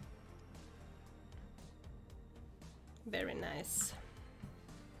 Very nice.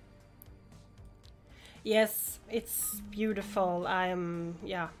 Yes, it's beautiful.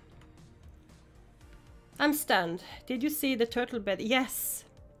 Yeah. I'm stunned. Did you see the turtle bed? Yes.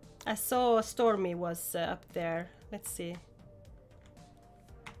 I saw Stormy was up there. Let's see.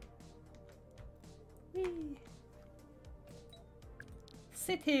 Whee.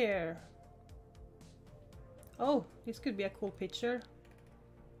 Sit here. Oh, this could be a cool picture.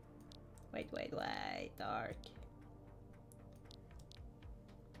 Wait, dark.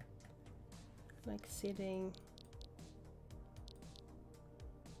 Like sitting.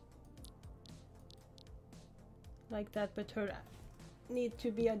 Like that, but her need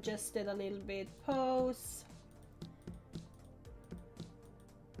to be adjusted a little bit. Pose.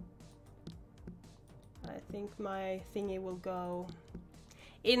 I think my thingy will go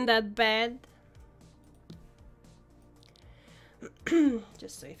in that bed.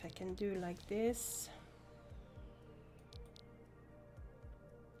 Just so if I can do like this.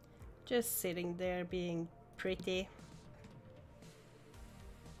 Just sitting there being pretty.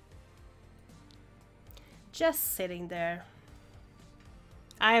 Just sitting there.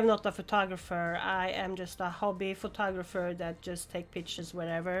 I am not a photographer. I am just a hobby photographer that just take pictures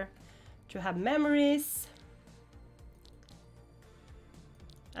wherever to have memories.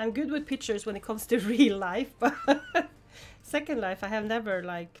 I'm good with pictures when it comes to real life, but Second Life I have never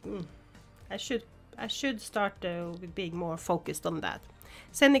like. I should start with being more focused on that.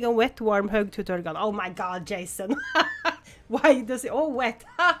 Sending a wet warm hug to Darkana. Oh my god, Jason. Why does it all wet?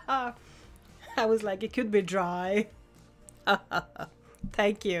 I was like, it could be dry.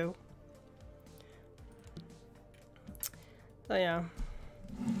 Thank you. So yeah.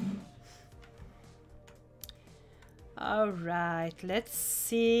 Alright, let's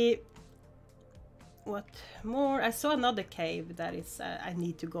see what more. I saw another cave that is I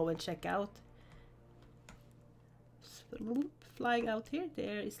need to go and check out. Flying out here,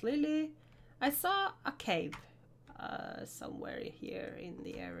 there is Lily. I saw a cave somewhere here in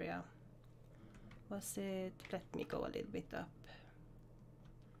the area. Was it? Let me go a little bit up.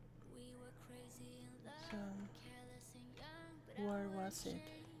 So, where was it?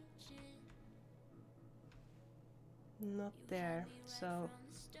 Not there. So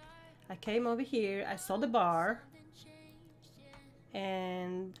I came over here. I saw the bar,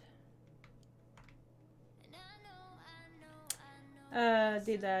 and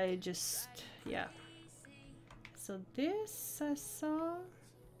did I just, yeah. So this I saw.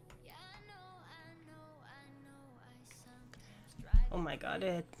 Oh my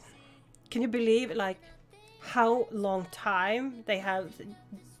god, can you believe like how long time they have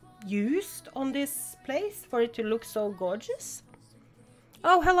used on this place for it to look so gorgeous?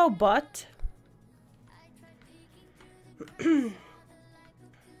 Oh, hello, butt.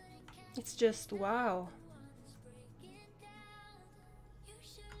 It's just wow.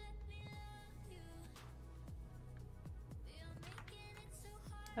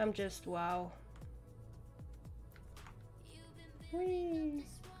 I'm just wow. Whee.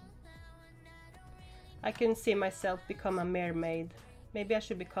 I can see myself become a mermaid. Maybe I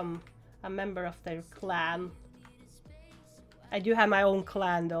should become a member of their clan. I do have my own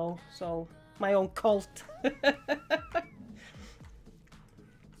clan though, so my own cult.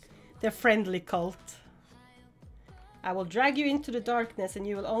 The friendly cult. I will drag you into the darkness and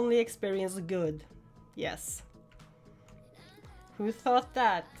you will only experience good. Yes. Who thought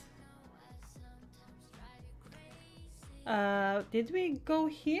that? Did we go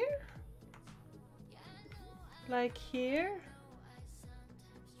here? Like here?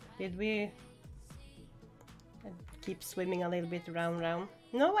 Did we keep swimming a little bit round?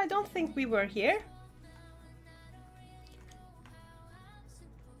 No, I don't think we were here.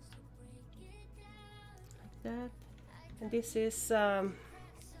 Like that. And this is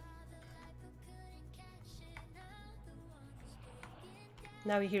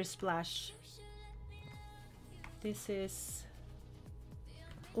now we hear splash. This is,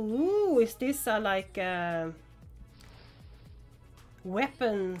 ooh, is this like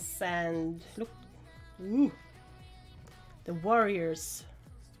weapons and look, ooh, the warriors.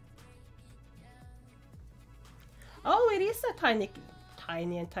 Oh, it is a tiny.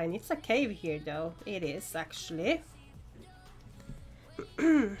 It's a cave here though. It is actually.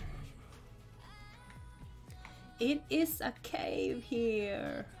 It is a cave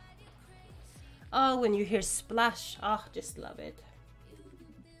here. Oh, when you hear splash, oh, just love it.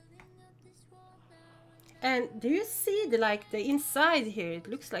 And do you see the inside here? It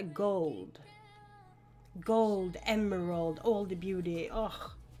looks like gold. Gold, emerald, all the beauty.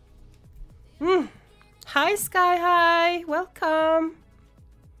 Oh. Hi, Sky High. Welcome.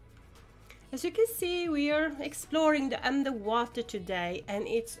 As you can see, we are exploring the underwater today, and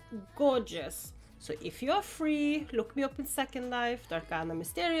it's gorgeous. So if you are free, look me up in Second Life, Darkana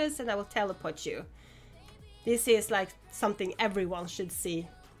Mysterious, and I will teleport you. This is like something everyone should see.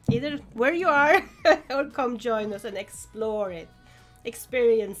 Either where you are or come join us and explore it.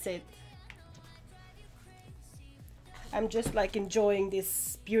 Experience it. I'm just like enjoying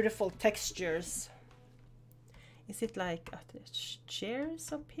these beautiful textures. Is it like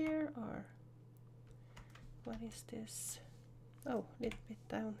chairs up here, or what is this? Oh, a little bit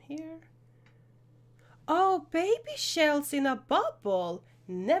down here. Oh, baby shells in a bubble.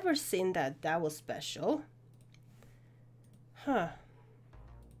 Never seen that. That was special. Huh.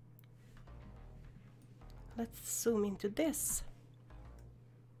 Let's zoom into this.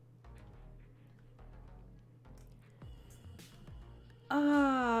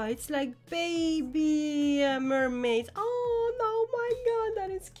 Ah, it's like baby mermaids. Oh no, my god,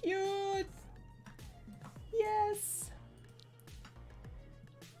 that is cute. Yes.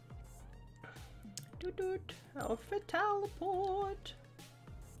 Doot, outfit teleport.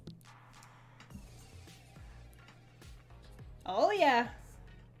 Oh yeah.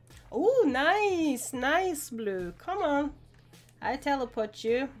 Oh, nice, nice blue. Come on, I teleport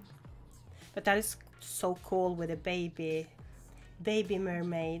you. But that is so cool with a baby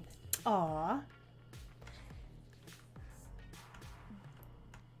mermaid. Aww.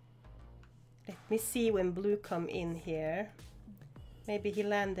 Let me see when blue come in here. Maybe he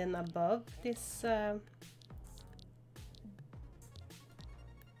landed above this. Let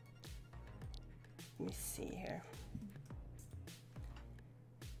me see here.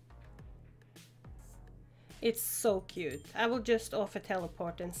 It's so cute. I will just offer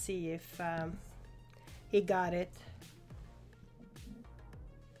teleport and see if he got it.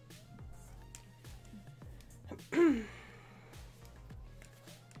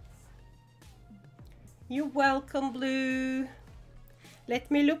 You're welcome, Blue.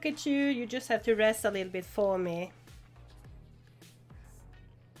 Let me look at you. You just have to rest a little bit for me.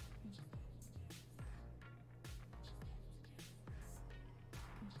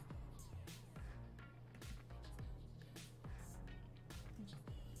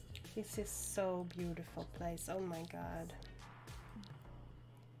 This is so beautiful place. Oh my god.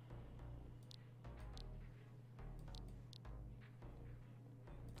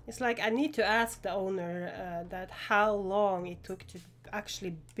 It's like I need to ask the owner that how long it took to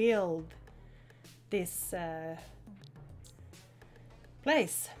actually build this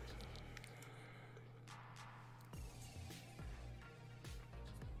place.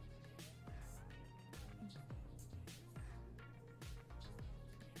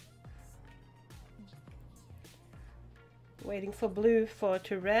 Waiting for Blue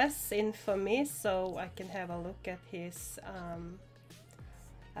to rest in for me so I can have a look at his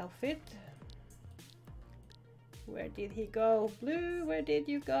outfit. Where did he go? Blue, where did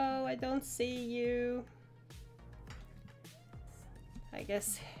you go? I don't see you. I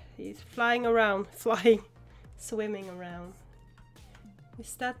guess he's flying around, swimming around.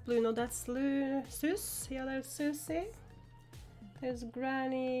 Is that Blue? No, that's Sus. Yeah, there's Susie. There's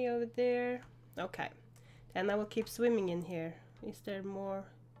Granny over there. Okay. And I will keep swimming in here. Is there more?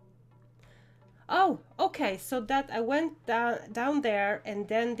 Oh, okay. So that I went down there, and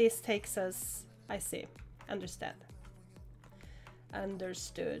then this takes us. I see. Understand.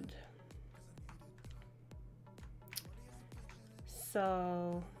 Understood.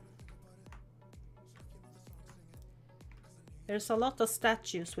 So there's a lot of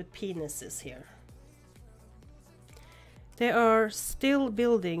statues with penises here. They are still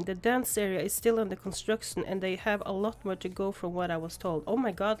building. The dance area is still under construction, and they have a lot more to go from what I was told. Oh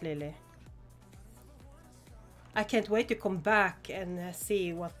my god, Lily. I can't wait to come back and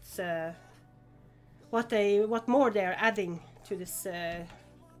see what more they're adding to this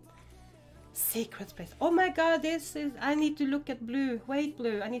secret place. Oh my god, this is... I need to look at Blue. Wait,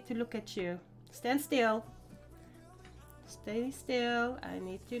 Blue, I need to look at you. Stand still. Stay still. I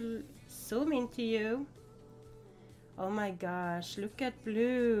need to zoom into you. Oh my gosh, look at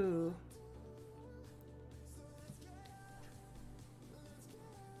Blue.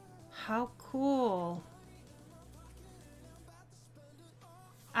 How cool.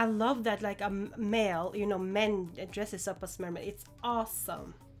 I love that, like a male, you know, men dresses up as mermaid. It's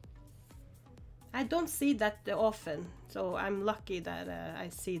awesome. I don't see that often, so I'm lucky that I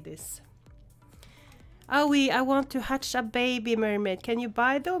see this. Aoi, I want to hatch a baby mermaid. Can you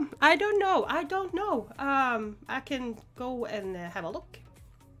buy them? I don't know. I don't know. I can go and have a look.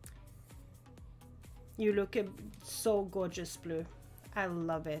 You look so gorgeous, Blue. I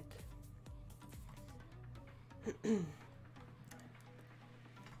love it.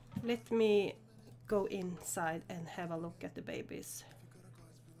 Let me go inside and have a look at the babies.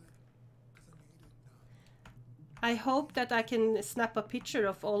 I hope that I can snap a picture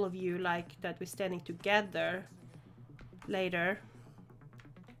of all of you, like that we're standing together later.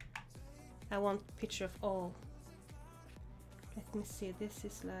 I want a picture of all. Let me see, this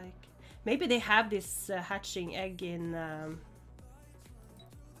is like... Maybe they have this hatching egg in...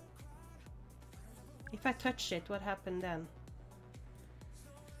 If I touch it, what happened then?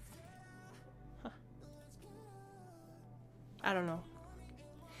 Huh. I don't know.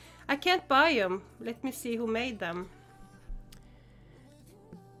 I can't buy them. Let me see who made them.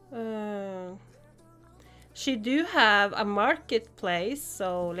 She do have a marketplace,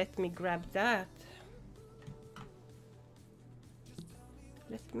 so let me grab that.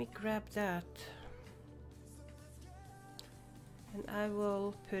 Let me grab that. And I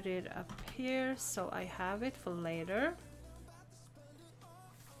will put it up here so I have it for later.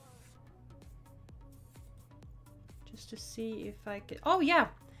 Just to see if I can... Oh yeah!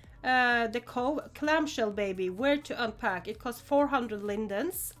 The clamshell baby, where to unpack. It costs 400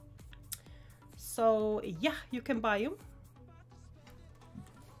 lindens. So yeah, you can buy them.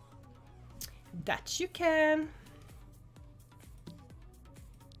 That you can.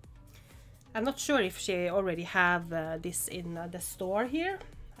 I'm not sure if she already have this in the store here.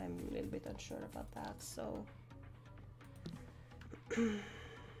 I'm a little bit unsure about that, so...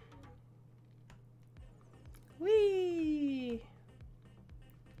 Whee!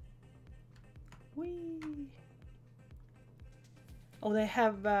 Whee! Oh, they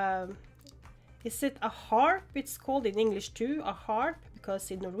have... is it a harp? It's called in English too, a harp,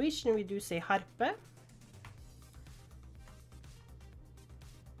 because in Norwegian we do say harpe.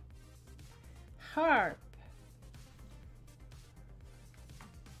 Harp.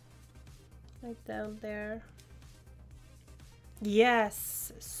 Right down there.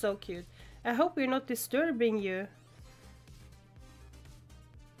 Yes, so cute. I hope we're not disturbing you.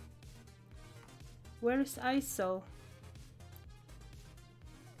 Where is ISO?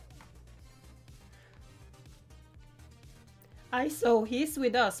 ISO, he's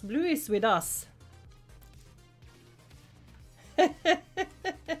with us. Blue is with us.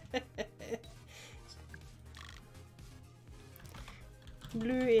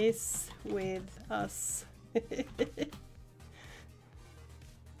 Blue is with us.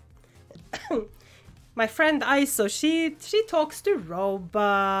 My friend ISO, she talks to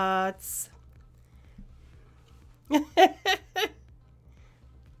robots.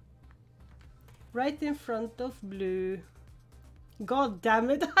 Right in front of Blue. God damn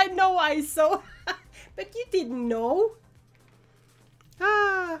it, I know ISO. But you didn't know.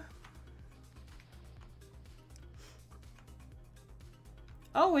 Ah.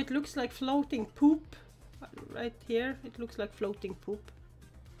 Oh, it looks like floating poop. Right here, it looks like floating poop.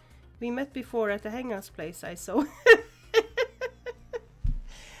 We met before at the Hanghouse place, ISO.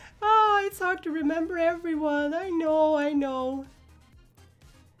 Oh, it's hard to remember everyone. I know, I know.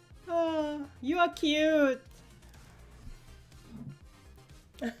 Oh, you are cute.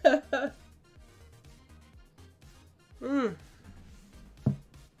 Mm.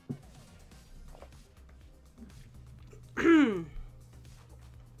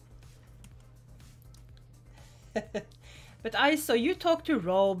 But ISO, you talk to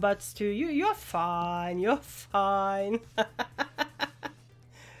robots too. You're fine. You're fine.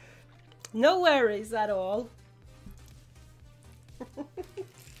 No worries at all.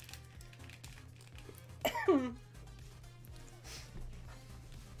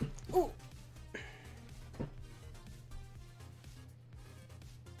 Ooh.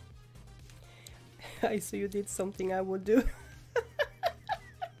 ISO, you did something I would do.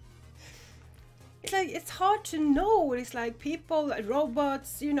 It's like, it's hard to know. It's like people,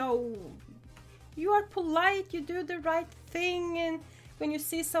 robots, you know, you are polite, you do the right thing, and when you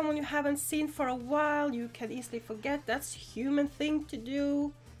see someone you haven't seen for a while, you can easily forget. That's a human thing to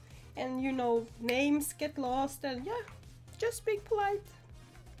do. And you know, names get lost, and yeah, just being polite.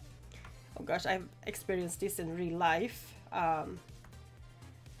 Oh gosh, I've experienced this in real life.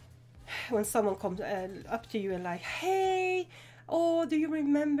 When someone comes up to you and like, hey, oh, do you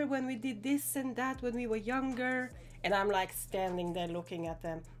remember when we did this and that when we were younger? And I'm like standing there looking at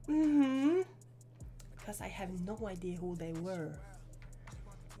them. Because I have no idea who they were.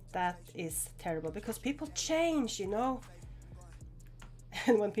 That is terrible, because people change, you know.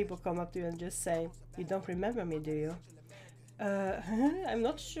 And when people come up to you and just say, you don't remember me, do you? I'm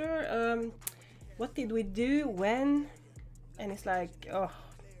not sure. What did we do? When? And it's like, oh,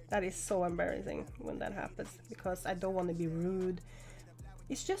 that is so embarrassing when that happens, because I don't want to be rude.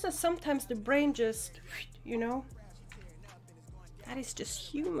 It's just that sometimes the brain just, you know, That is just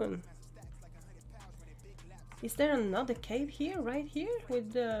human. Is there another cave here, right here,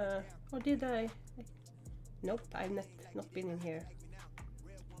 with the... Or did I... Nope, I've not been in here.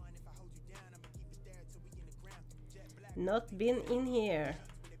 Not been in here.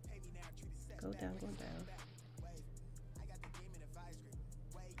 Go down, go down.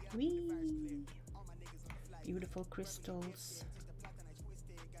 Whee! Beautiful crystals.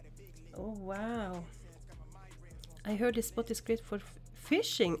 Oh wow. I heard this spot is great for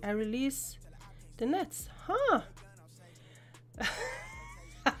fishing. I release the nets. Huh?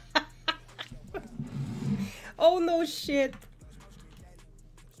 Oh no shit.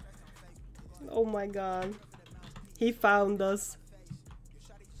 Oh my god. He found us.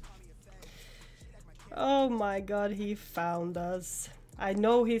 Oh my god, he found us. I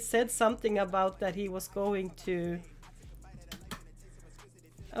know he said something about that he was going to...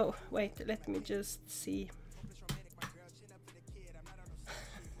 Oh, wait, let me just see.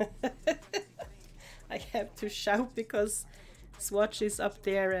 I have to shout because Swatch is up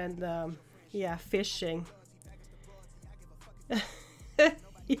there and, yeah, fishing.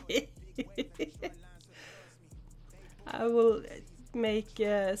 I will make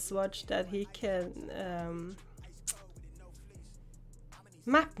Swatch that he can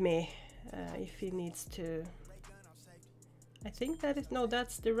map me if he needs to. I think that is... No,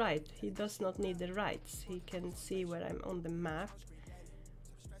 that's the right. He does not need the rights. He can see where I'm on the map.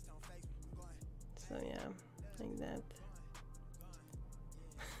 So yeah, like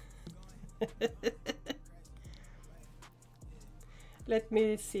that. Let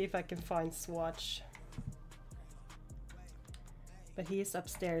me see if I can find Swatch. But he is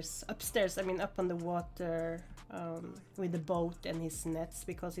upstairs. Upstairs, I mean up on the water with the boat and his nets,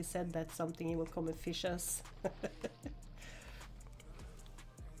 because he said that's something he will come and fish us.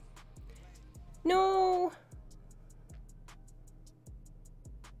 No!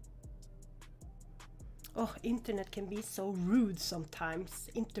 Oh, internet can be so rude sometimes,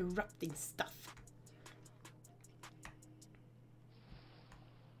 interrupting stuff.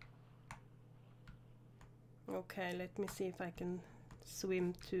 Okay, let me see if I can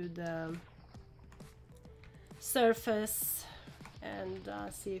swim to the surface and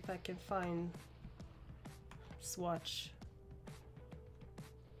see if I can find Swatch.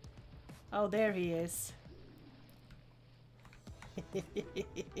 Oh, there he is.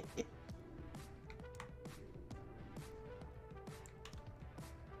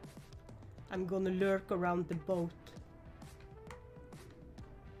 I'm gonna lurk around the boat.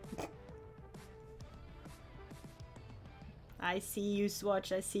 I see you,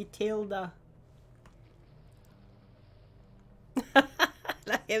 Swatch. I see Tilda.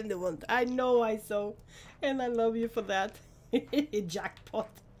 I am the one. I know I saw. And I love you for that. Jackpot.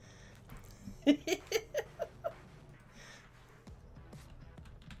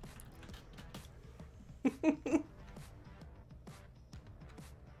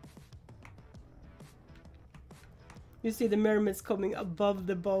 You see the mermaids coming above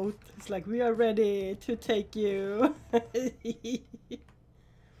the boat. It's like, we are ready to take you.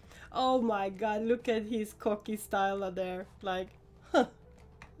 Oh my god, look at his cocky style there. Like, huh,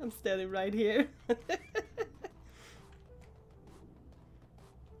 I'm standing right here.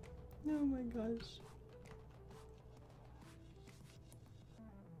 Oh my gosh.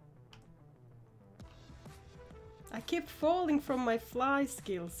 I keep falling from my fly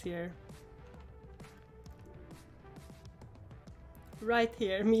skills here. Right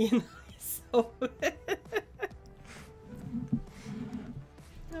here, me and I saw.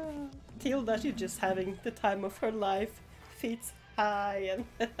 Tilda, she's just having the time of her life. Feet high and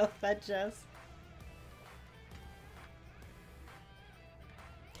all that jazz.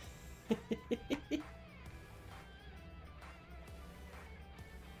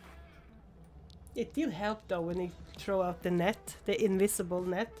 It did help though when you throw out the net, the invisible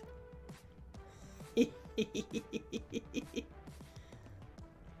net.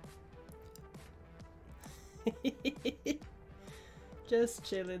 Just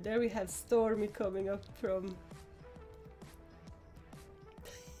chilling. There we have Stormy coming up from...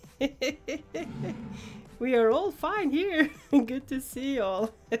 We are all fine here. Good to see you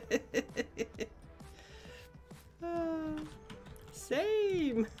all.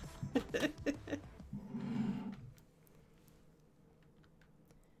 Same. Let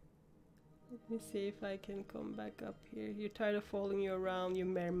me see if I can come back up here. You're tired of following you around, you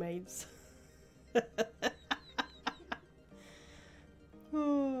mermaids.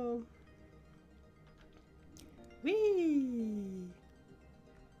 Oh. Whee!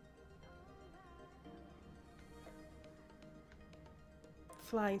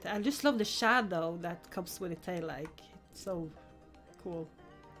 Flying. I just love the shadow that comes with the tail, like, it's so Cool.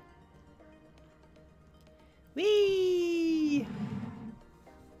 Whee!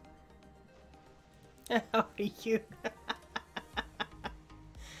 How are you?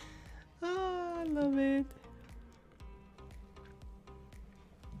 Oh, I love it.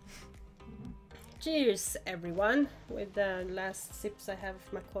 Cheers, everyone, with the last sips I have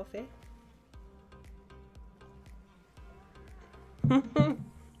of my coffee.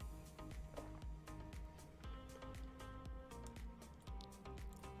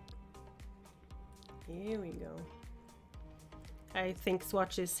 Here we go. I think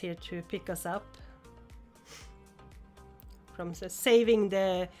Swatch is here to pick us up from saving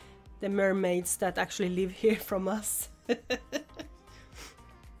the mermaids that actually live here from us. I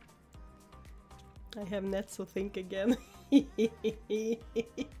have Netso think again.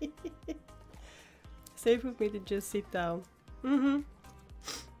 Safe for me to just sit down.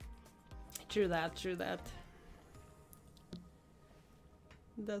 True that, true that.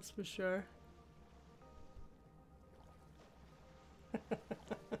 That's for sure.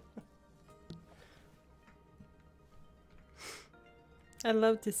 I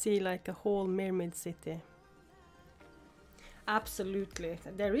love to see like a whole mermaid city. Absolutely.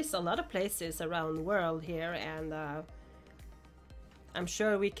 There is a lot of places around the world here, and I'm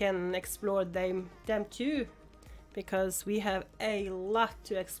sure we can explore them too, because we have a lot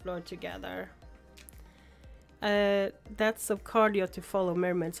to explore together. That's some cardio to follow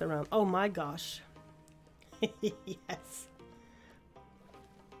mermaids around. Oh my gosh. Yes.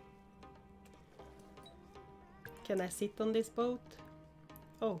 Can I sit on this boat?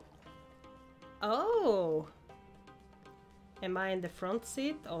 Oh. Oh! Am I in the front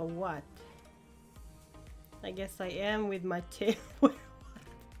seat or what? I guess I am with my tail.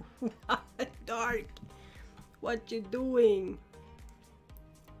 Dark! What you doing?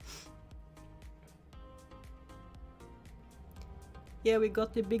 Yeah, we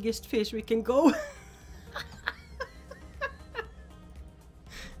got the biggest fish, we can go.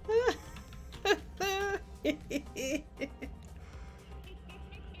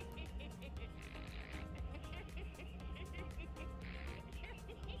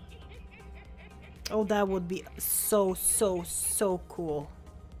 Oh, that would be so cool.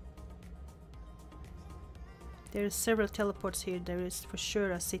 There's several teleports here. There is for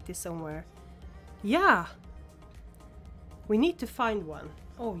sure a city somewhere. Yeah! We need to find one.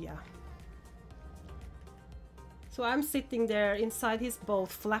 Oh yeah. So I'm sitting there inside his boat,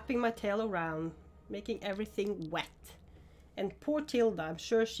 flapping my tail around, making everything wet. And poor Tilda, I'm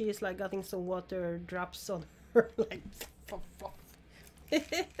sure she is like getting some water drops on her, like.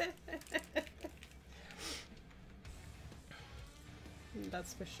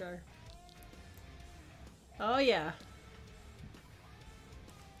 That's for sure. Oh yeah.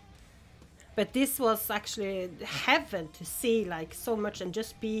 But this was actually heaven to see like so much and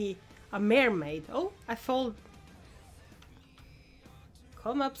just be a mermaid. Oh, I fall.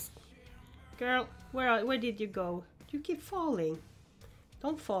 Come up, girl. Where did you go? You keep falling.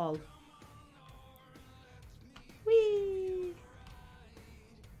 Don't fall. Whee!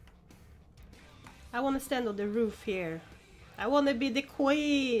 I want to stand on the roof here. I want to be the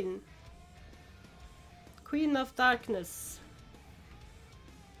queen. Queen of darkness.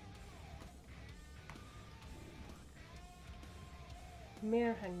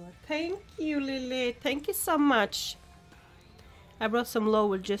 Mere hanger. Thank you, Lily. Thank you so much. I brought some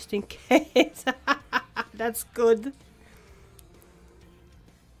lower just in case. That's good.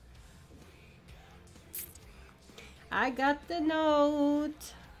 I got the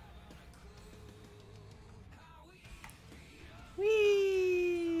note.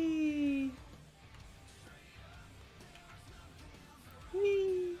 Whee!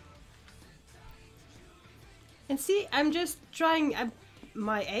 Whee! And see, I'm just trying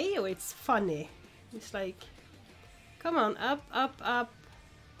my AO, it's funny. It's like, come on, up, up, up.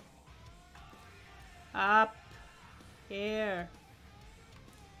 Up. Here.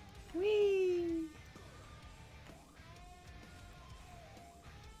 Whee!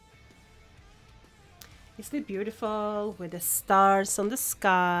 Isn't it beautiful with the stars on the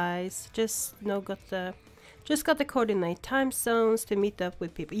skies? Just got the coordinate time zones to meet up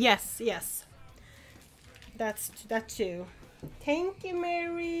with people. Yes, yes. That's that too. Thank you,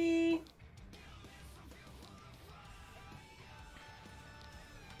 Mary.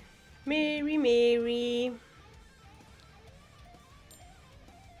 Mary.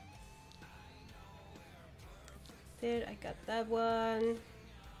 There, I got that one.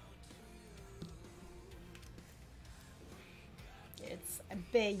 It's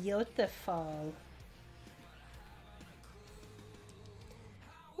beautiful.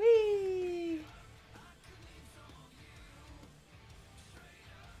 Whee!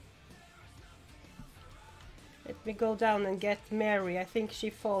 go down and get Mary. I think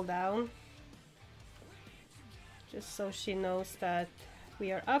she fall down. Just so she knows that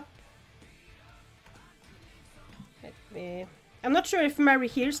we are up. Let me... I'm not sure if Mary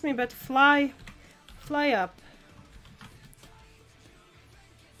hears me, but fly up.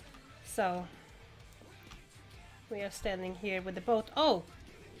 So, we are standing here with the boat. Oh!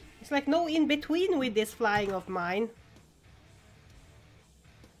 It's like no in between with this flying of mine.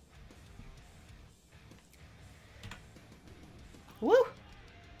 Woo!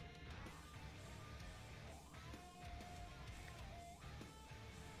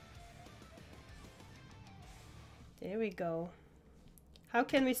 There we go. How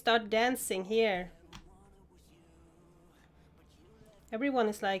can we start dancing here? Everyone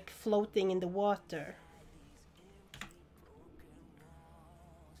is like floating in the water.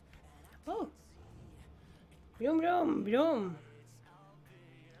 Oh! Vroom, vroom, vroom.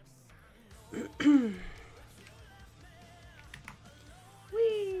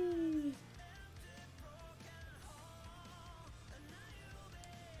 Whee!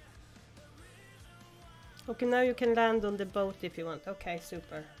 Okay, now you can land on the boat if you want. Okay,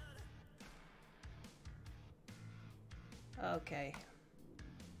 super. Okay.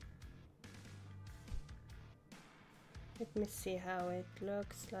 Let me see how it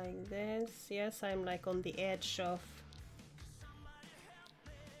looks like this. Yes, I'm like on the edge of...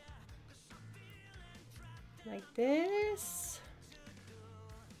 like this.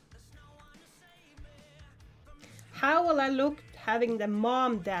 How will I look having the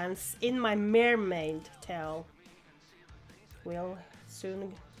mom dance in my mermaid tail? We'll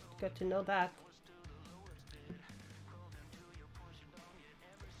soon get to know that.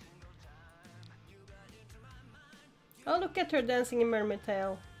 Oh, look at her dancing in mermaid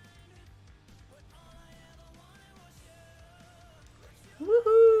tail.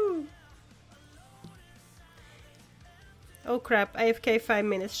 Woohoo! Oh crap, AFK 5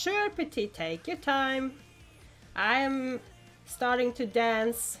 minutes. Sure, Petit, take your time. I'm starting to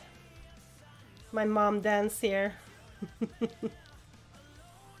dance. My mom dance here.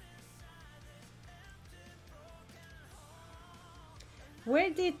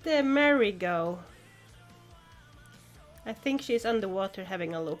 Where did Mary go? I think she's underwater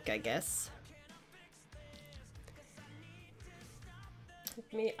having a look, I guess.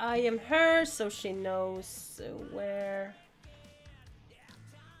 Let me I am her so she knows where.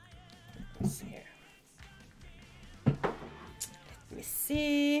 Let's see here. Let me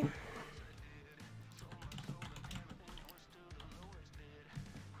see.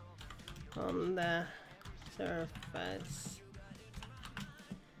 On the surface.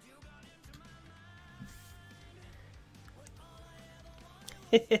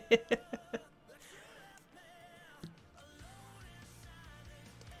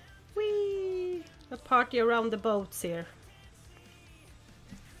 Whee! A party around the boats here.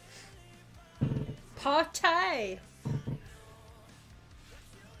 Party!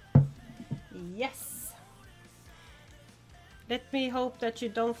 Yes! Let me hope that you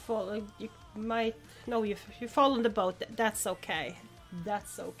don't fall. You might... No, you fall on the boat. That's okay.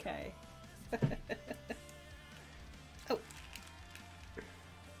 That's okay. Oh.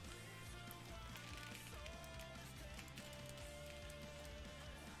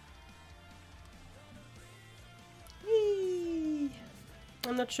 Whee!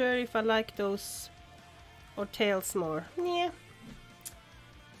 I'm not sure if I like those or tails more. Yeah.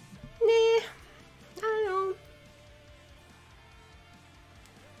 Nah. I don't know.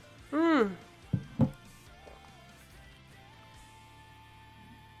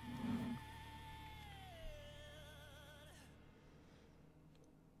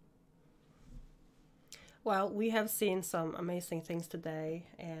 Well, we have seen some amazing things today,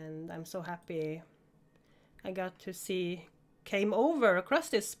 and I'm so happy I got to came over across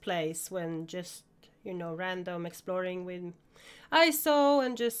this place when just, you know, random exploring with ISO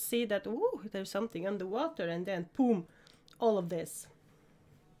and just see that, ooh, there's something underwater, and then boom, all of this.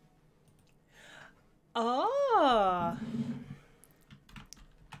 Ah!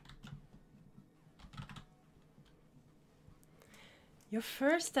 Your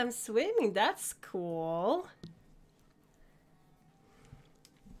first time swimming, that's cool.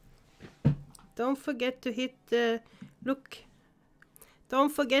 Don't forget to hit the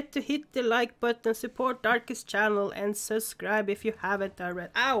Don't forget to hit the like button, support Darkest channel, and subscribe if you haven't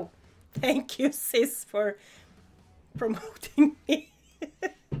already. Ow! Thank you, sis, for promoting me.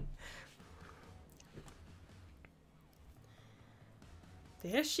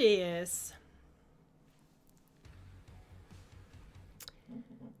 There she is.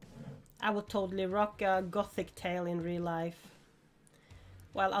 I would totally rock a gothic tale in real life.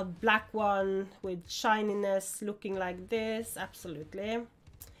 well, a black one with shininess looking like this, absolutely.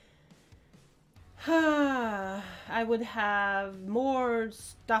 I would have more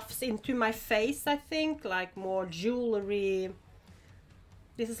stuffs into my face, I think, like more jewelry.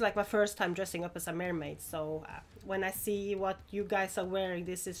 This is like my first time dressing up as a mermaid, so when I see what you guys are wearing,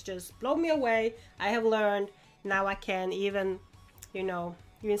 this is just blow me away. I have learned, now I can even, you know,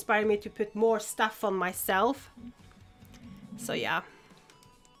 you inspire me to put more stuff on myself. So yeah,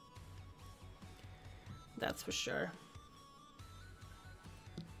 that's for sure.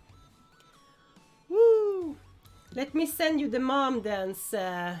 Woo! Let me send you the mom dance,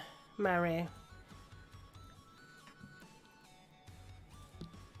 Mary.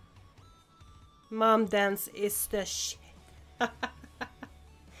 Mom dance is the shit.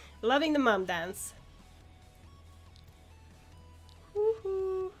 Loving the mom dance.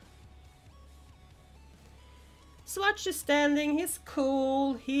 Woohoo! Swatch is standing, he's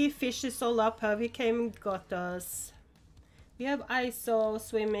cool, he fishes all up how he came and got us. We have ISO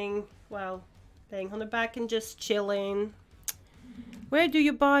swimming, well, laying on the back and just chilling. Where do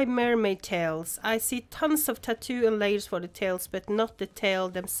you buy mermaid tails? I see tons of tattoo and layers for the tails, but not the tail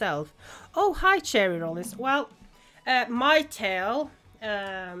themselves. Oh, hi Cherry Rollers. Well, my tail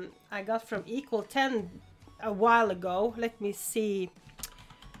I got from Equal 10 a while ago. Let me see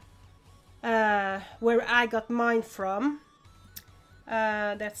where I got mine from.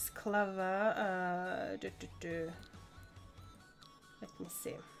 That's clever. Let me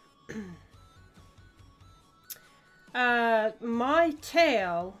see. My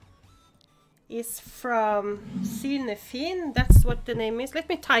tail is from Synefin. That's what the name is. Let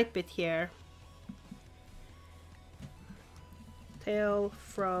me type it here. Tail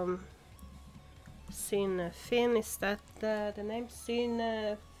from Synefin. Is that the name?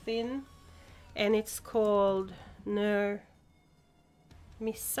 Synefin. And it's called Nermissa.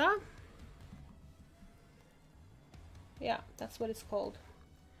 Yeah, that's what it's called.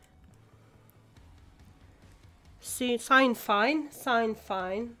 Sign fine,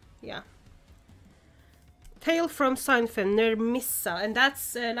 yeah. Tail from Synefin, Nermissa, and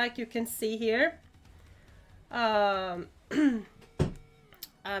that's like you can see here.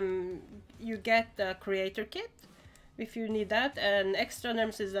 You get the creator kit if you need that, and extra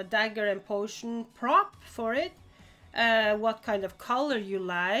Nermissa is a dagger and potion prop for it. What kind of color you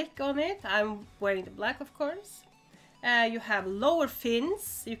like on it? I'm wearing the black, of course. You have lower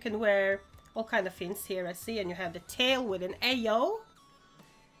fins. You can wear all kind of fins here, I see, and you have the tail with an AO.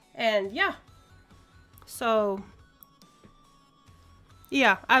 And yeah, so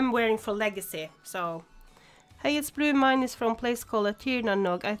yeah, I'm wearing for Legacy. So hey, it's blue. Mine is from a place called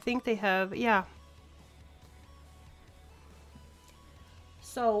Atirnanog. I think they have, yeah.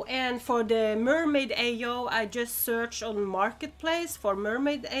 So, and for the mermaid AO, I just searched on Marketplace for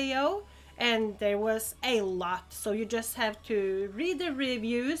mermaid AO, and there was a lot. So you just have to read the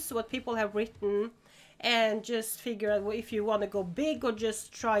reviews, what people have written, and just figure out if you want to go big or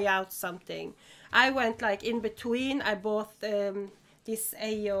just try out something. I went like in between. I bought this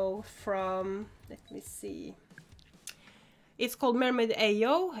AO from, let me see, it's called Mermaid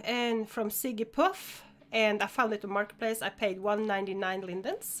AO, and from Siggy Puff, and I found it on Marketplace. I paid 199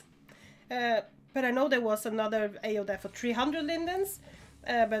 lindens, but I know there was another AO there for 300 lindens,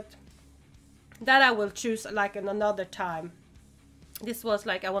 but that I will choose like in another time. This was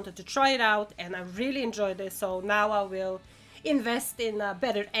like I wanted to try it out, and I really enjoyed it, so now I will invest in a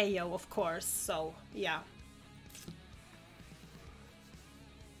better AO, of course. So yeah.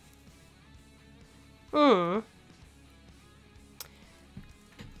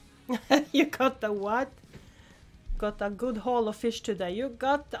 You got the what? Got a good haul of fish today. You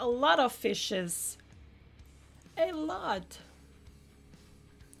got a lot of fishes. A lot.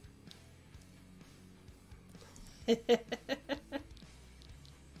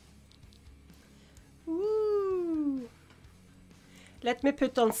 Woo. Let me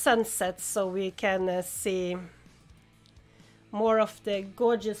put on sunset so we can see more of the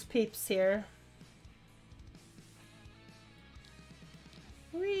gorgeous peeps here.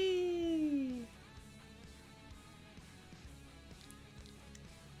 Whee!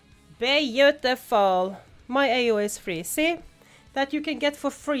 Beautiful. My AO is free. See? That you can get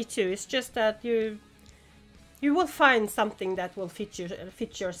for free too. It's just that you will find something that will fit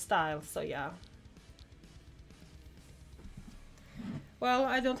your style. So yeah. Well,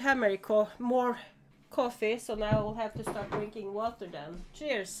 I don't have more coffee, so now I will have to start drinking water then.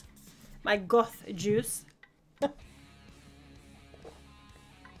 Cheers. My goth juice.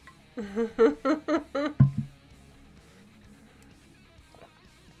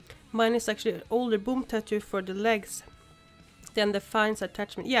 Mine is actually an older boom tattoo for the legs. Then defines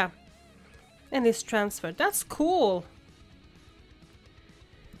attachment. Yeah. And is transferred. That's cool.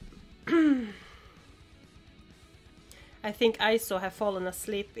 I think ISO have fallen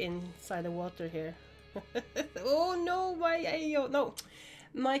asleep inside the water here. Oh no, my AO. No.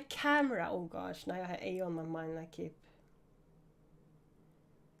 My camera. Oh gosh, now I have AO on my mind. I keep.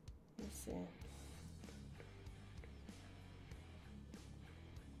 Let's see.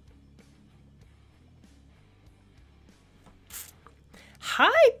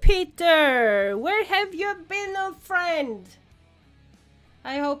 Hi, Peter! Where have you been, old friend?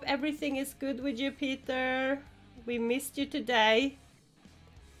 I hope everything is good with you, Peter. We missed you today.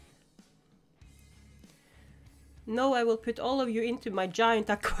 No, I will put all of you into my giant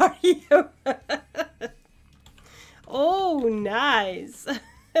aquarium. Oh, nice.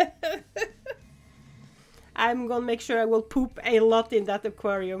 I'm gonna make sure I will poop a lot in that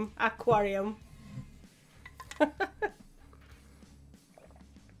aquarium.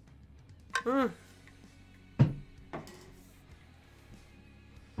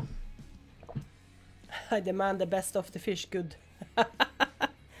 I demand the best of the fish, good.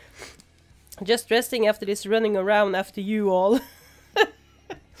 Just resting after this running around after you all.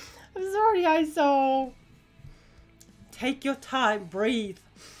 I'm sorry, ISO. Take your time, breathe.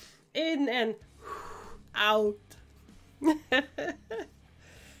 In and out.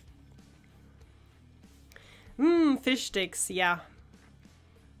 Fish sticks, yeah.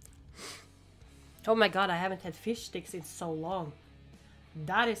 Oh my god, I haven't had fish sticks in so long.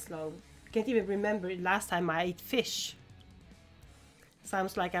 That is long. Can't even remember last time I ate fish.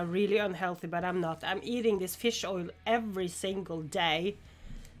 Sounds like I'm really unhealthy, but I'm not. I'm eating this fish oil every single day.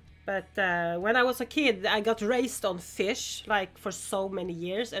 But when I was a kid, I got raised on fish, like for so many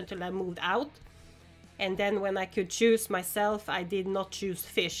years until I moved out. And then when I could choose myself, I did not choose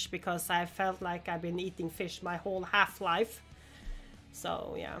fish because I felt like I've been eating fish my whole half-life.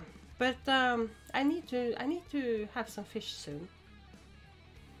 So yeah, but I need to have some fish soon.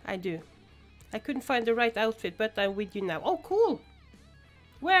 I do. I couldn't find the right outfit, but I'm with you now. Oh, cool!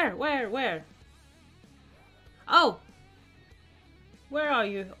 Where? Oh! Where are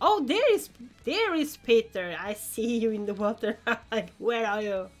you? Oh, there is Peter. I see you in the water. Where are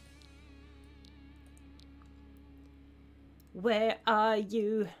you? Where are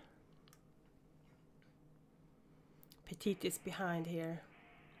you? Petite is behind here.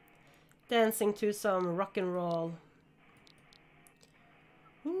 Dancing to some rock and roll.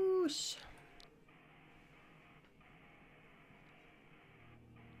 Whoosh.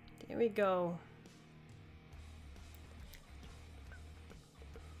 Here we go.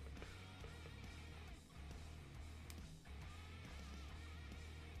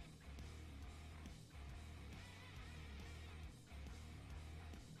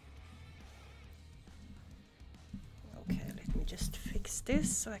 Okay, let me just fix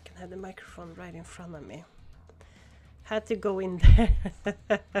this so I can have the microphone right in front of me. Had to go in there.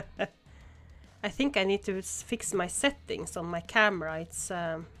 I think I need to fix my settings on my camera. It's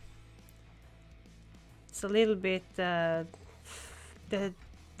a little bit the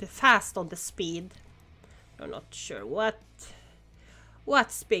fast on the speed. I'm not sure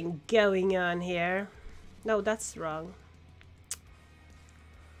what's been going on here. No, that's wrong.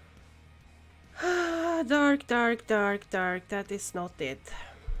 Dark. That is not it.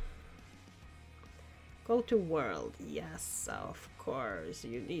 Go to world. Yes, of course.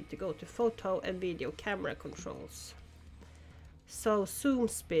 You need to go to photo and video camera controls. So zoom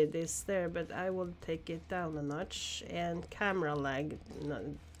speed is there, but I will take it down a notch. And camera lag,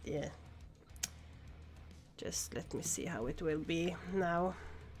 no, yeah. Just let me see how it will be now.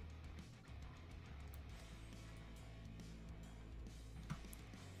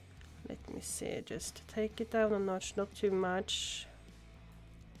 Let me see, just take it down a notch, not too much.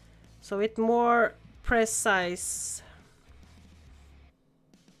 So it's more precise.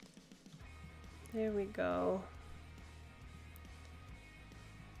 There we go.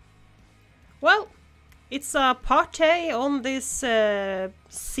 Well, it's a party on this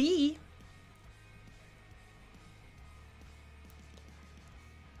sea.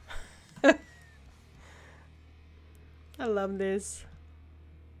 I love this.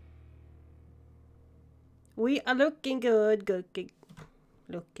 We are looking good,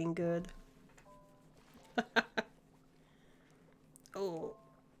 looking good. Oh.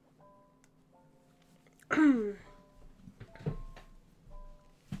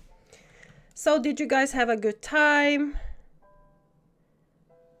 So, did you guys have a good time?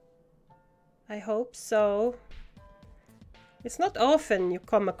 I hope so. It's not often you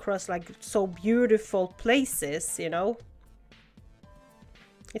come across like so beautiful places, you know.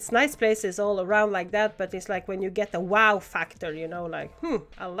 It's nice places all around like that, but it's like when you get a wow factor, you know, like,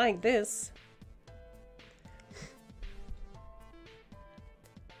 I like this.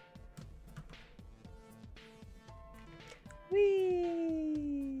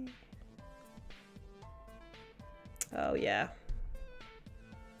 Whee! Oh yeah.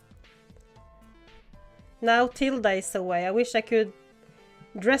 Now Tilda is away. I wish I could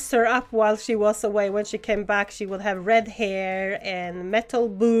dress her up while she was away. When she came back, she would have red hair and metal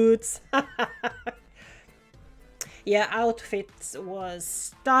boots. Yeah, outfits was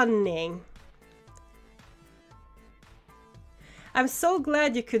stunning. I'm so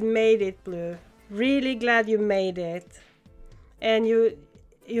glad you could made it, Blue. Really glad you made it. And you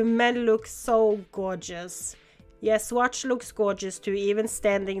men look so gorgeous. Yes, Swatch looks gorgeous too, even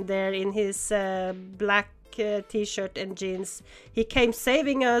standing there in his black t-shirt and jeans. He came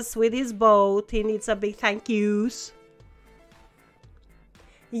saving us with his boat. He needs a big thank yous.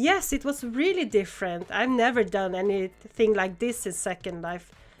 Yes, it was really different. I've never done anything like this in Second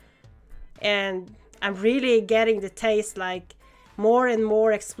Life. And I'm really getting the taste, like more and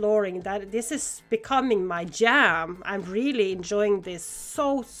more exploring that. This is becoming my jam. I'm really enjoying this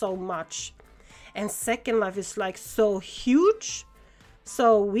so much. And Second Life is like so huge.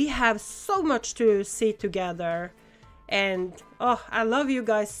 So we have so much to see together. And oh, I love you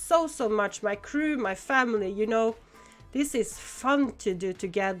guys so much. My crew, my family, you know. This is fun to do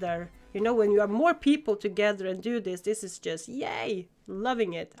together. You know, when you are more people together and do this, this is just yay.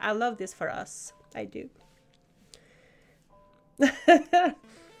 Loving it. I love this for us. I do.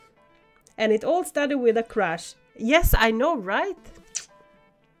 And it all started with a crash. Yes, I know, right?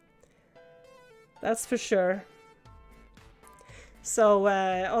 That's for sure. So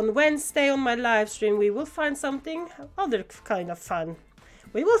on Wednesday on my live stream, we will find something other kind of fun.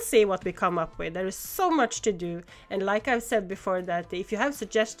 We will see what we come up with. There is so much to do. And like I've said before, that if you have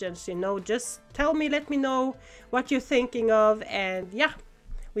suggestions, you know, just tell me, let me know what you're thinking of. And yeah,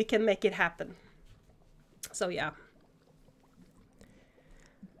 we can make it happen. So yeah.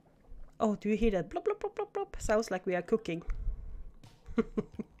 Oh, do you hear that? Plop, plop, plop, plop, plop. Sounds like we are cooking.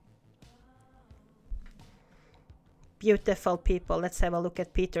 Beautiful people. Let's have a look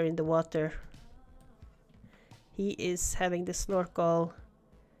at Peter in the water. He is having the snorkel.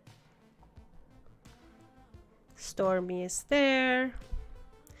 Stormy is there.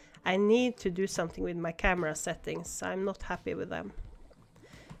 I need to do something with my camera settings. I'm not happy with them.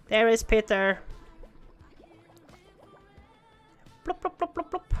 There is Peter. Plop, plop, plop, plop,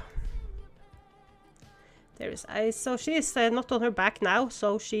 plop. There is Ice. So she is not on her back now,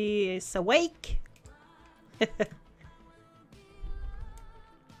 so she is awake.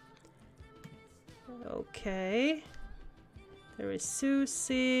 Okay. There is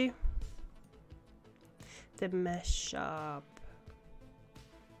Susie. The mess shop.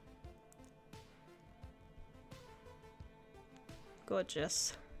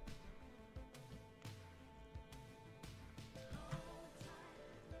 Gorgeous.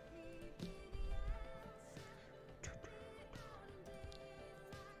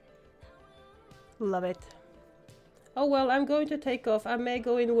 Love it. Oh well, I'm going to take off. I may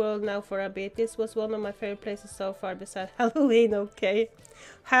go in world now for a bit. This was one of my favorite places so far besides Halloween, okay?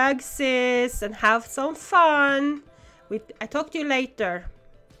 Hug sis and have some fun. I talk to you later.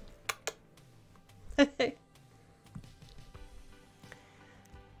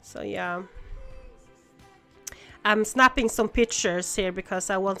 So yeah. I'm snapping some pictures here because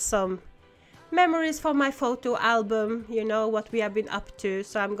I want some memories for my photo album. You know what we have been up to.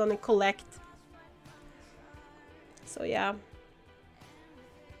 So I'm gonna collect. So yeah.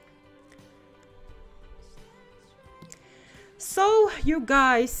 So you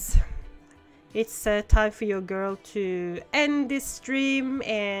guys, it's time for your girl to end this stream,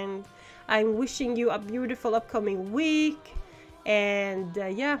 and I'm wishing you a beautiful upcoming week. And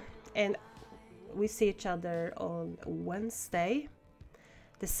yeah, and we see each other on Wednesday,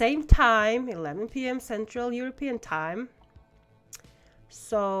 the same time, 11 p.m. Central European time.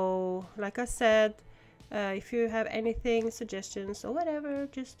 So like I said, if you have anything, suggestions or whatever,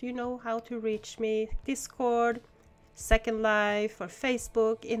 just you know how to reach me. Discord, Second Life, or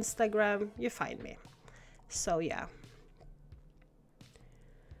Facebook, Instagram, you find me. So yeah.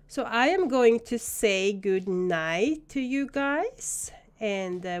 So I am going to say good night to you guys,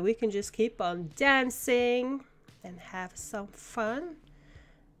 and we can just keep on dancing and have some fun.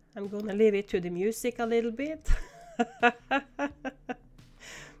 I'm gonna leave it to the music a little bit.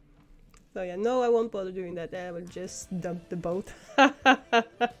 So yeah, no, I won't bother doing that. I will just dump the boat.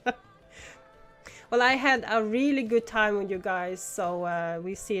 Well, I had a really good time with you guys, so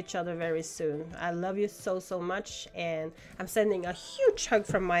we see each other very soon. I love you so, so much, and I'm sending a huge hug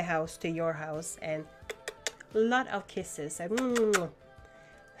from my house to your house, and a lot of kisses.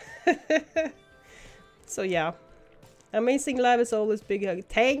 So yeah, amazing love is always big hug.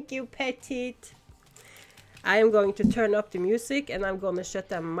 Thank you, Petite. I am going to turn up the music, and I'm gonna shut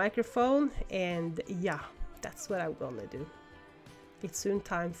down my microphone, and yeah, that's what I'm gonna do. It's soon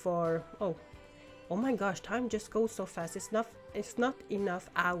time for oh my gosh, time just goes so fast. It's not enough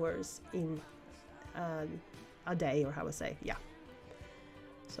hours in a day, or how I say, yeah.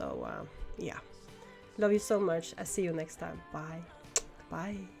 So yeah, love you so much. I'll see you next time. Bye.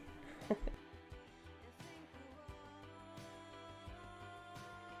 Bye.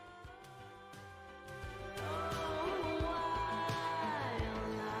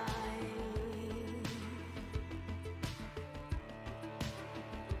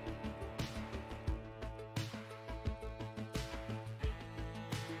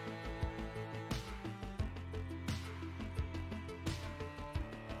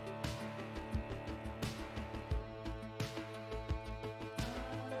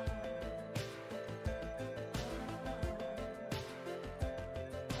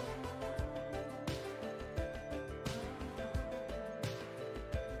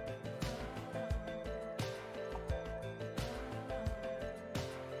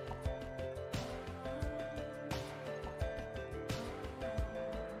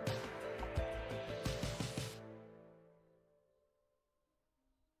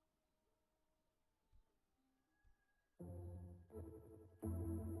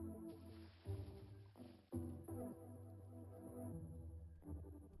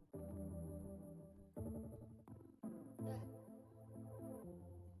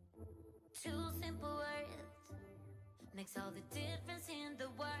 Two simple words makes all the difference in the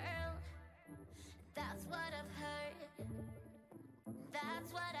world. That's what I've heard.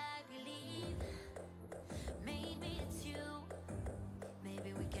 That's what I believe. Maybe it's you.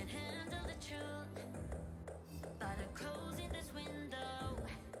 Maybe we can handle the truth. But I'm closing this window,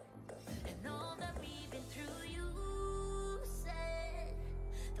 and all that we've been through. You said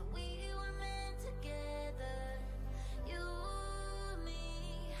that we were meant together. You,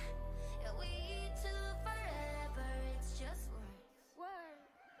 me, yeah, we two forever. It's just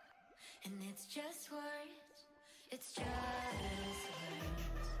words, and it's just words. It's just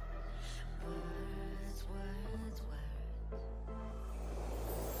words, words, words.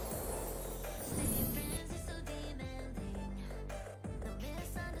 Staying friends is so demanding. No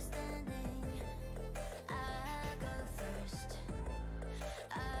misunderstanding. I go first.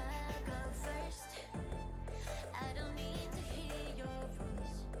 I go first. I don't need to hear your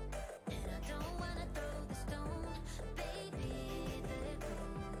voice, and I don't wanna throw the stone. Baby, there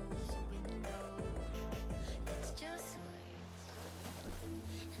goes the window. It's just words,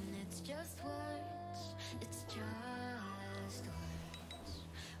 and it's just words. It's just words.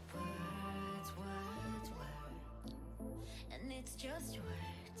 Words, words, words. And it's just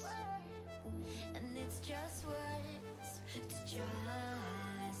words. And it's just words. It's just